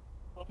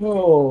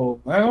 Oh,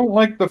 I don't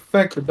like the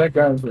fact that that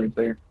guy's right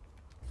there.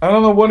 I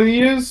don't know what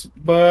he is,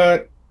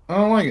 but I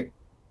don't like it.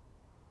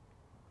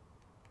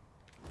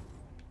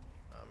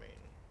 I mean,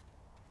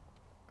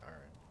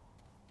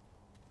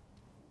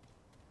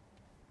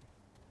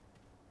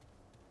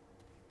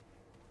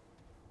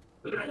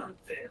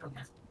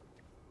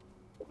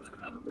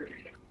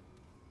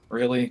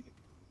 Really?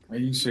 Are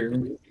you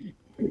serious?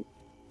 I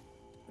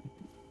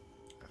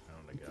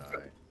found a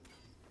guy.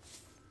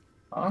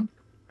 Huh? I found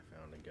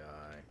a guy.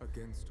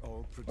 Against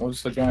all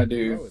What's the guy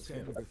do? Oh, it's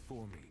him.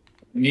 before me.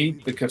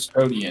 Meet the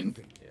custodian.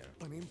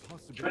 Yeah. An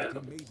impossibility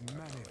made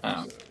manifest.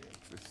 Oh,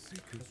 The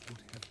seekers would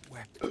have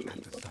wept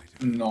at the sight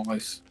of it.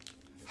 nice.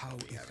 How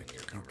is Having it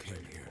your you came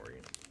conversation here? for you.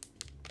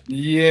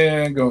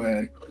 Yeah, go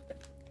ahead.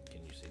 Can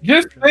you see the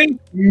Just description?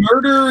 think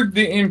murder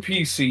the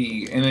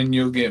NPC and then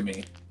you'll get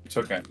me. It's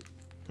okay.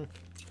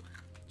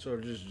 So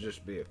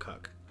just be a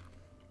cuck.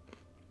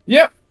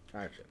 Yep.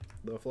 Actually,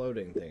 the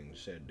floating thing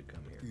said to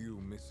come here. You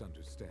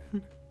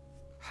misunderstand.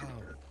 How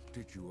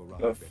did you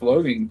arrive The at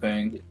floating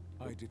thing.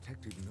 I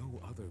detected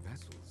no other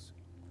vessels.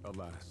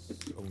 Alas,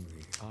 only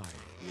I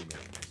remain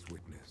as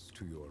witness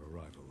to your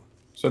arrival.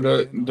 So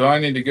do I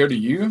need to go to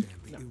you?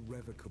 Understand the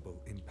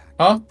irrevocable impact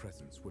Huh? your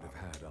presence would have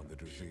had on the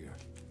Drasier.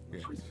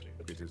 Yet,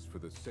 it is for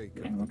the sake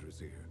of the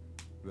Drasier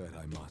that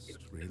I must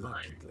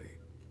reluctantly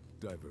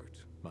divert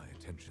my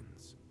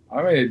attentions.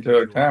 I made it to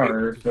a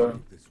tower, To so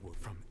save this world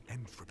from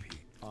entropy,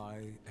 I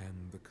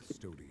am the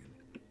custodian,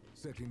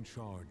 set in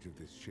charge of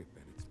this ship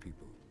and its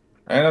people.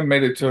 and I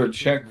made it to a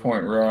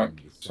checkpoint rock.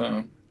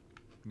 So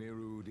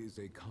Nerud is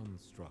a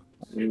construct.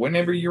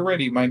 whenever you're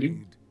ready, my dude.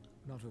 Made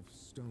not of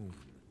stone,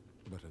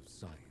 but of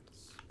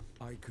science.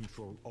 I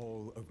control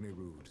all of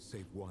Nerud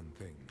save one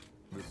thing.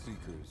 The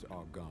Seekers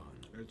are gone.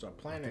 It's a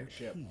planet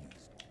ship.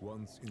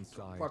 Once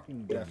inside,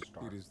 Fucking Death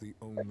Star. it is the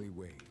only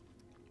way.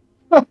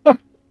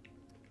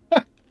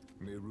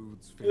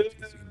 Nerud's fate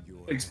is in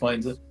your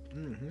Explains hands. it.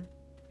 Mm-hmm.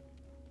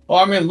 Well,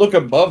 I mean, look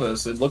above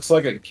us. It looks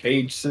like a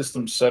cage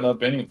system set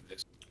up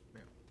anyways.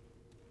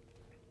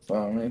 So,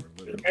 I mean,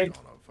 We're literally on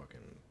a fucking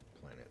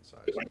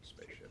planet-sized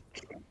spaceship.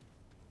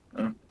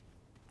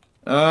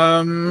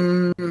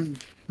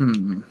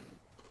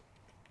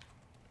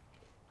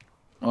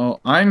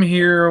 Well, I'm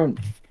here.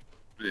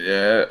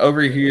 Yeah,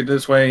 over here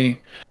this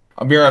way.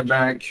 I'll be right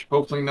back.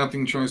 Hopefully,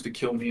 nothing tries to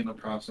kill me in the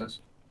process.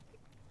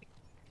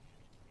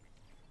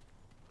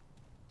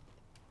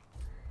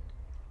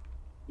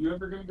 You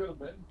ever gonna go to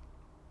bed?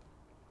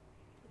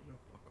 Who the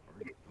fuck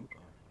are you? Oh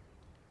god.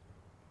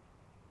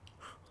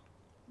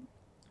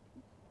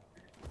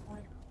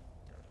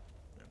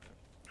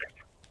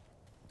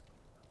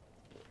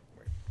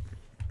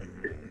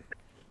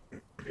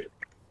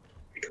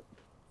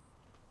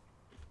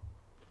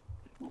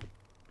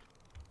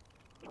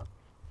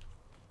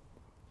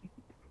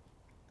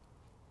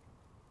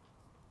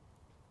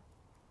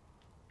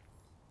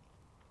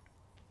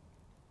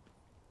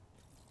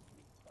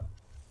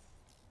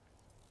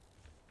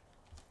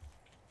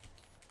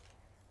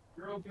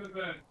 Good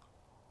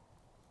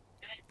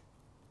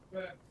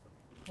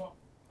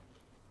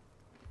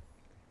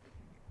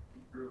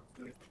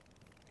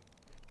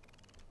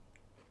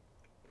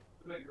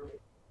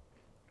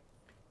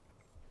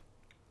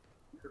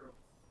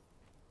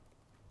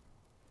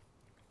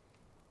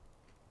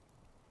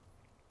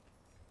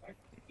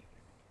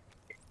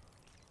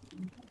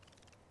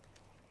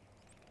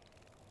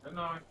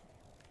night.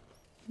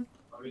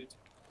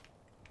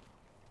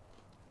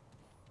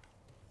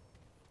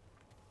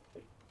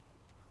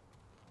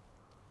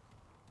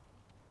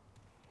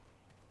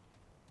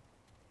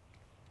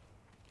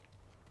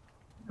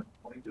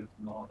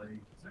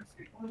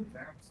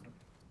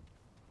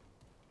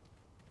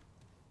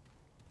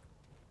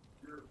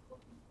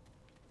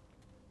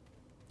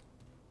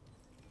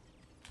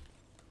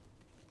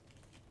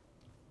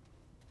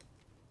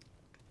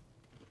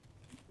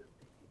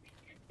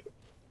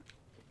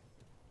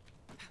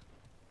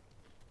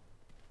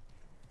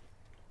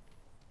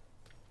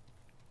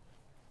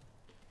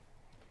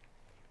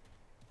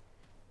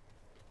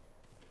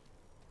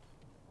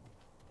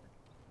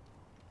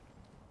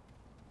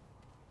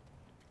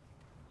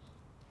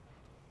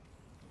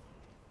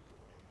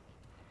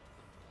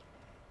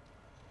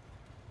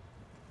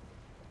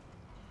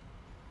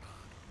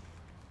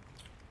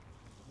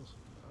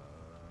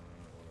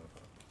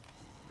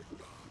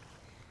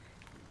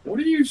 What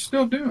are you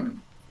still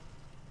doing?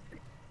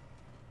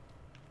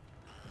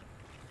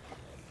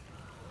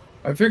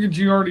 I figured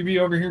you already be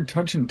over here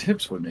touching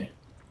tips with me.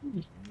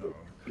 No,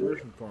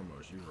 first and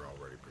foremost, you were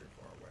already pretty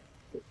far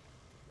away.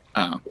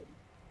 Oh.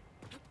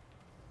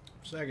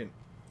 Second,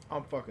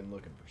 I'm fucking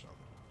looking for something.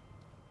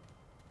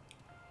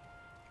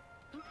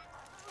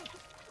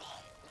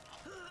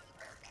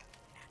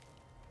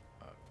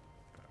 I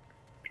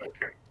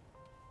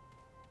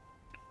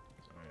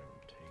am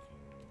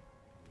taking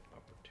the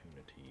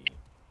opportunity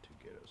to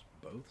get us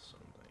both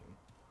something.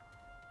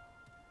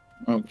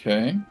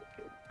 Okay.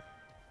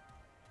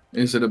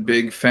 Is it a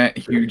big, fat,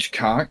 huge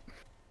cock?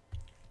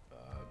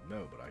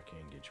 No, but I can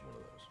get you one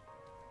of those.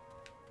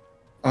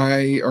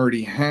 I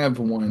already have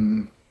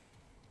one.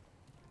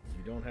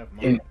 You don't have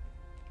mine.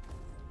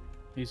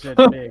 He said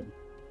big.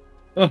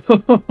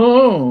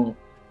 Oh,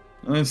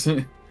 I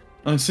see.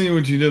 I see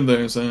what you did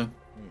there, Sam.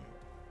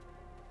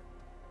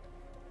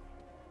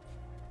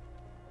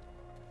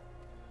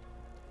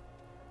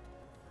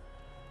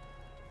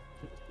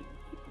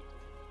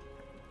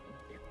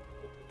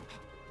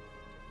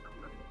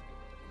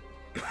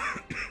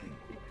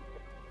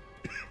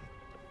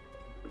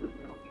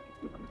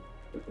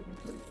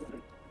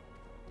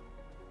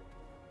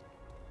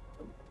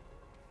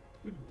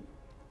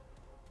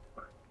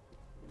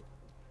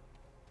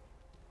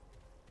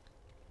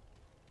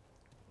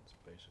 It's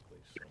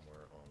basically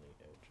somewhere on the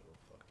edge of the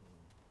fucking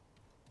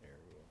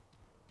area.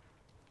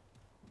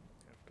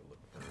 Have to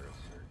look for a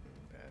certain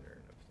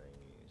pattern of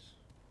thingies.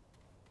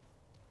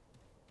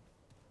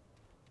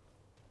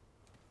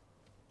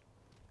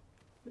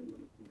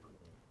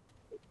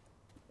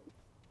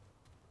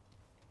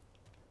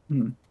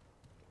 Hmm.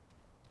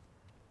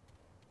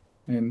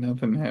 And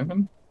nothing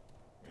happened?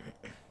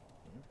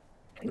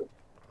 I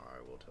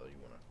will tell you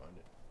when I find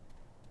it.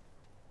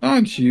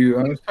 Not you.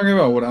 I was talking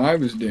about what I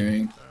was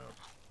doing.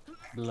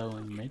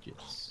 Blowing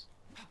midgets.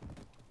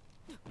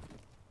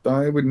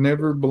 I would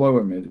never blow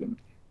a midget.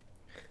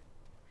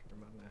 Sure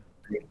about that?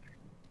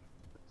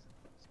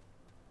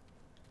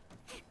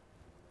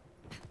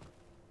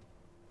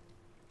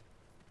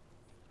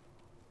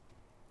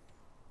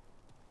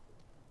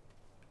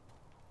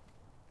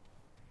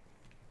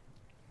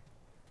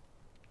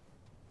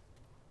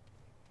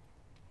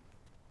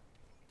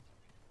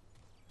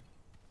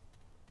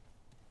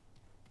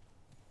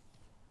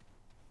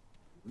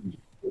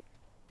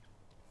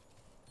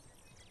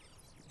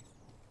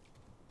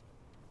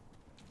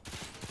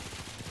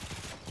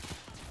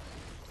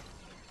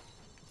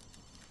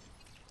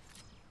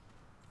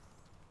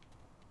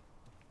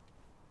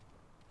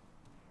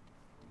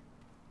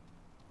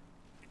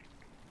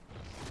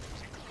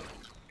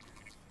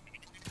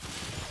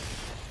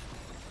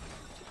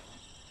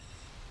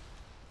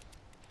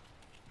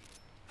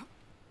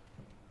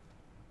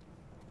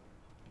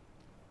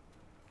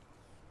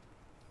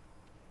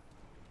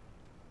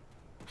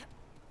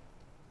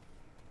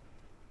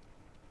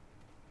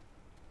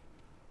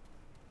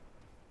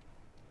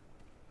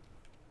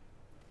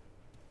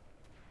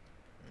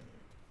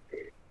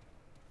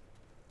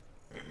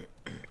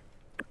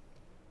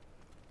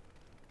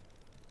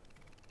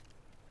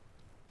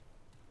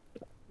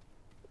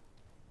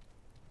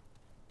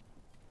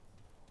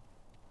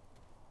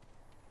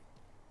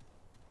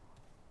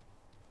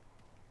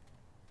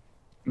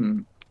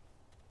 Hmm.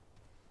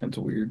 That's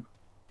weird.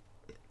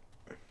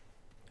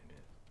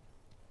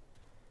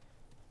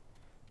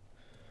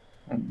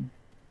 Um,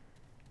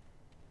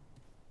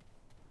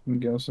 I'm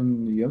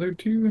guessing the other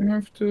two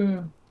have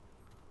to.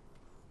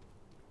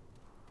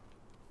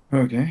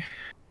 Okay.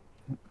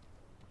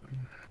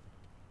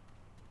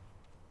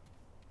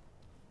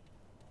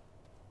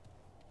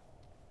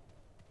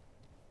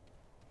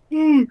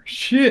 Oh,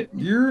 shit.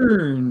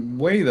 You're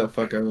way the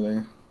fuck over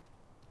there.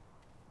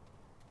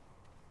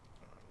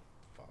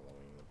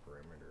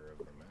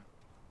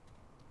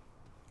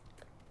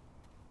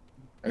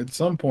 At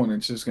some point,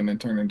 it's just going to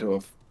turn into a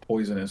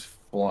poisonous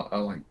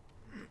like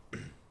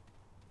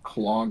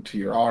clog to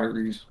your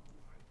arteries.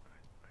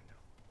 I know.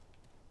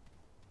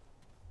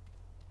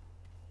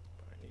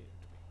 But I needed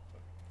to be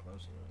fucking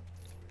close enough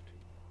in order to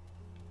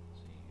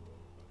see what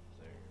the fuck is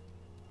there.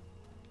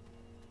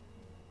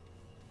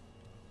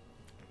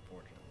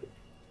 Unfortunately.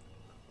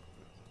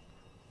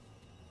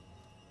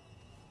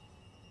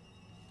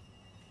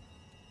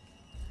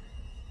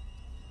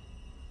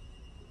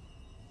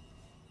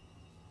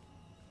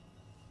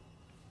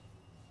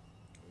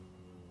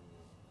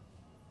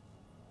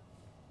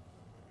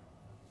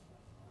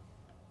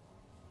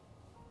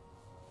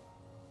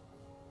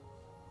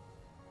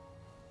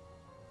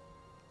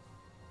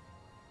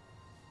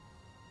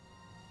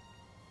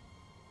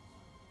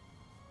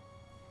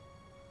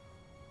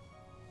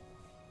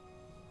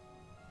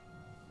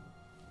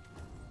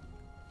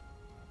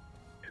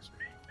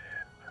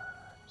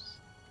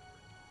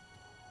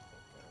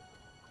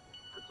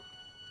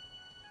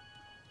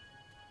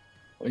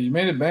 Well, you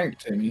made it back,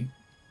 Timmy.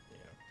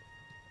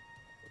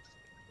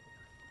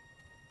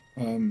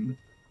 Yeah.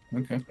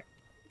 Okay.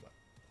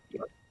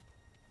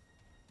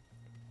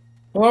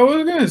 Well, I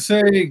was gonna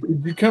say,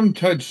 could you come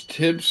touch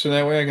tips so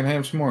that way I can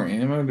have some more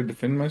ammo to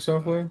defend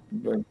myself with?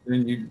 But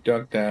then you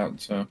ducked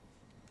out, so.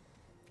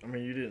 I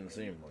mean, you didn't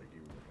seem like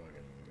you were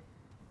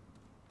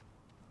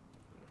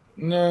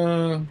fucking.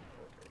 No.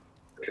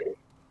 Okay.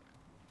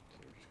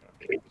 So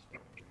we're just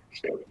gonna take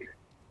this one.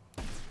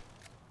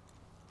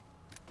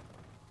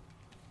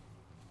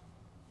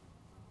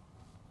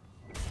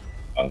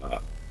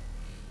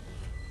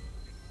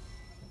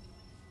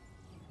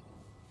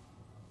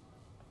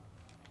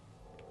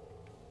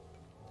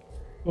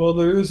 Well,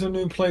 there is a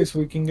new place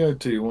we can go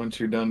to once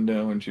you're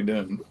once you're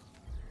done.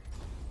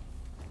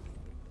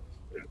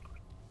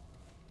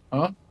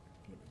 Huh?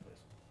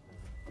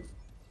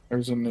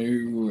 There's a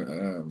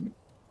new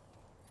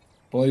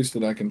place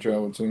that I can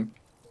travel to.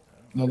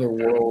 Another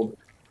world.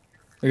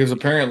 Because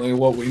apparently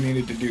what we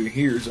needed to do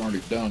here is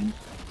already done.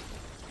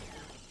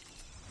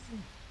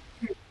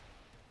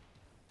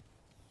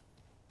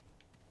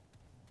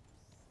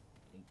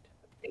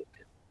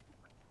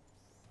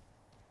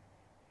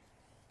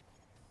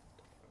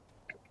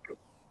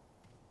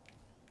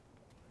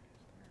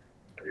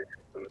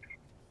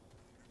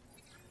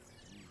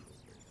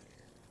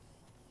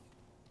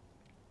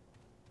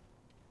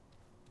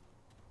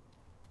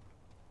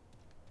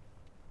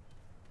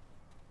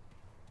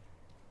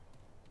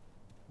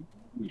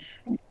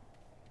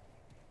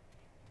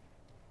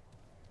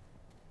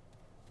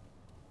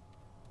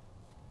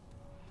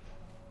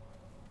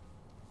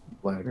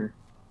 Ladder.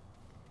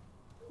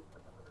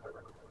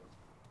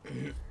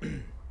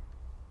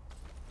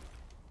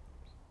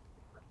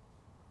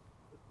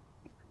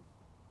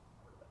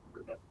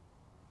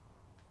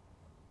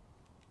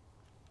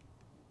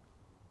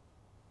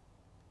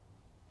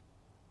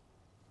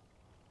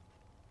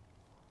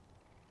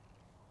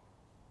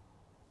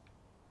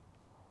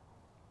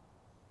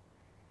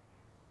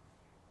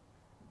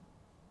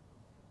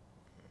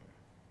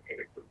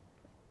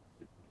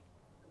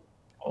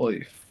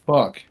 Holy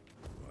fuck.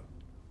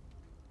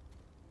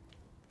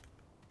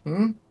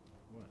 Hmm?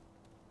 What?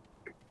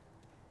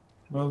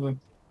 Nothing.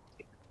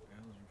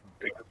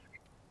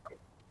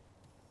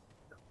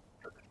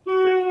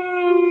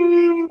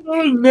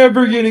 I'm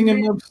never getting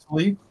enough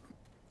sleep.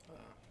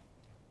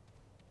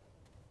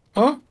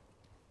 Huh?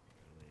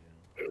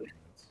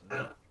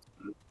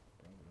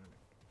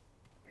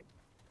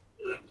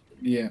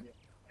 Yeah.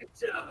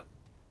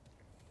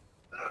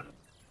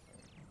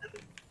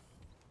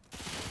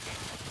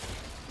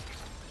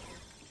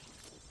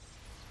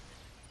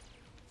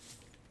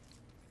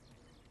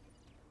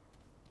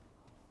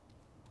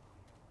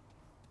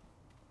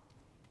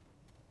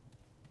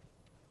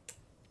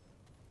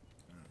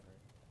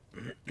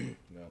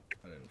 No,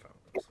 I didn't find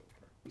it so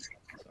far. So,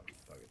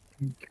 fuck it.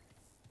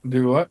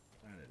 Do what?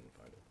 I didn't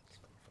find it, so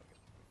fuck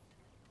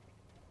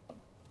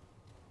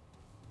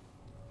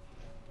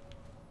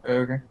it.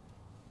 Okay.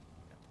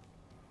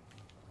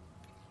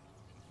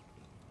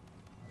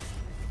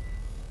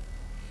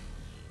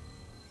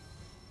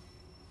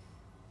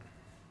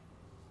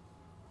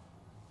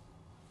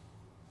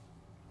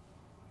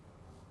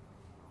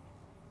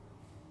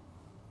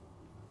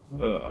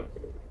 Ugh.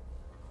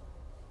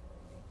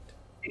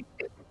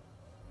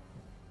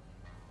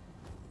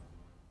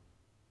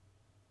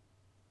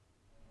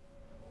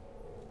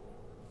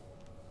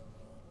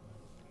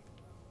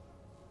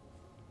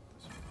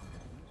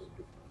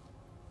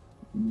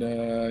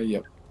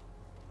 Yep.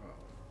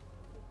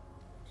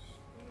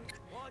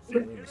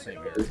 We're in the same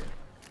area.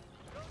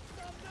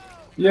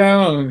 Yeah,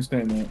 I don't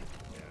understand that. Yeah.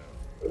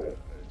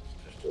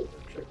 Just to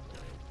check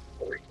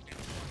the range.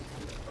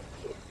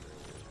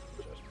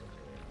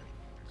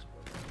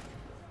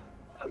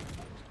 I mean,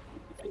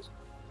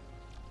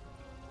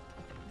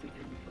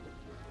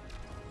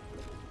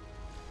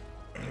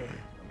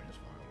 it's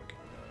fine. We can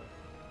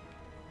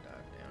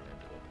dive down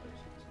into a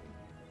place and see.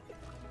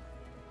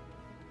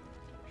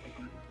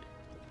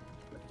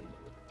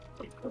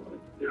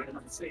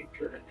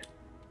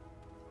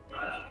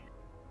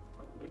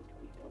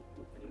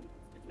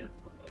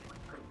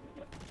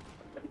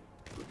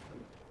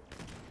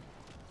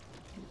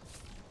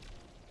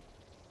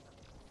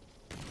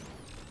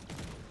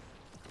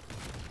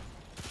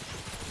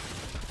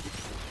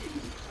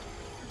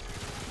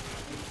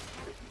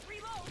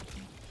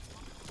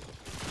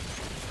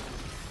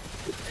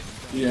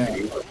 Yeah.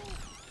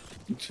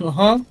 Huh?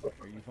 Are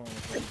you falling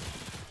asleep?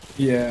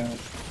 Yeah.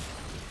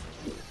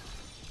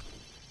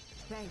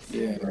 Thanks.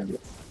 Yeah.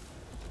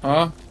 Huh? I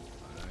kind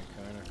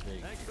of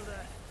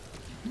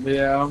figured.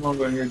 Yeah, I'm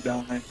over here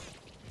dying.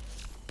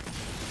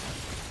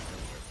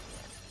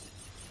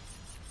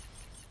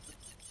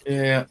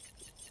 Yeah.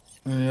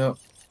 Yep.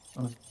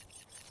 Uh,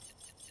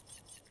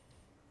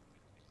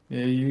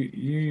 yeah,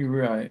 you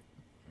right.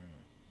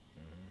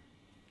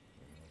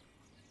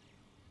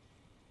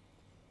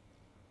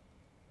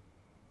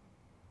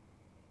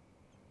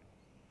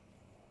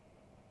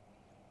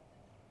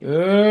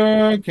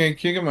 Can't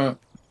kick him out.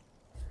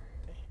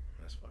 Damn,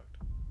 that's fucked.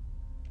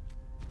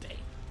 Damn.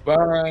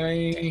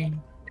 Bye.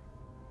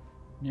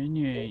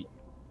 Yeah.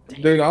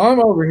 Dude, I'm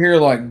over here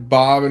like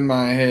bobbing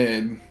my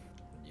head.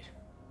 Yeah.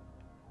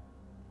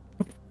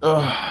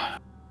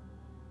 Ugh.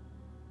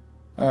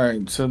 All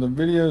right, so the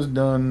video's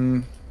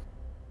done.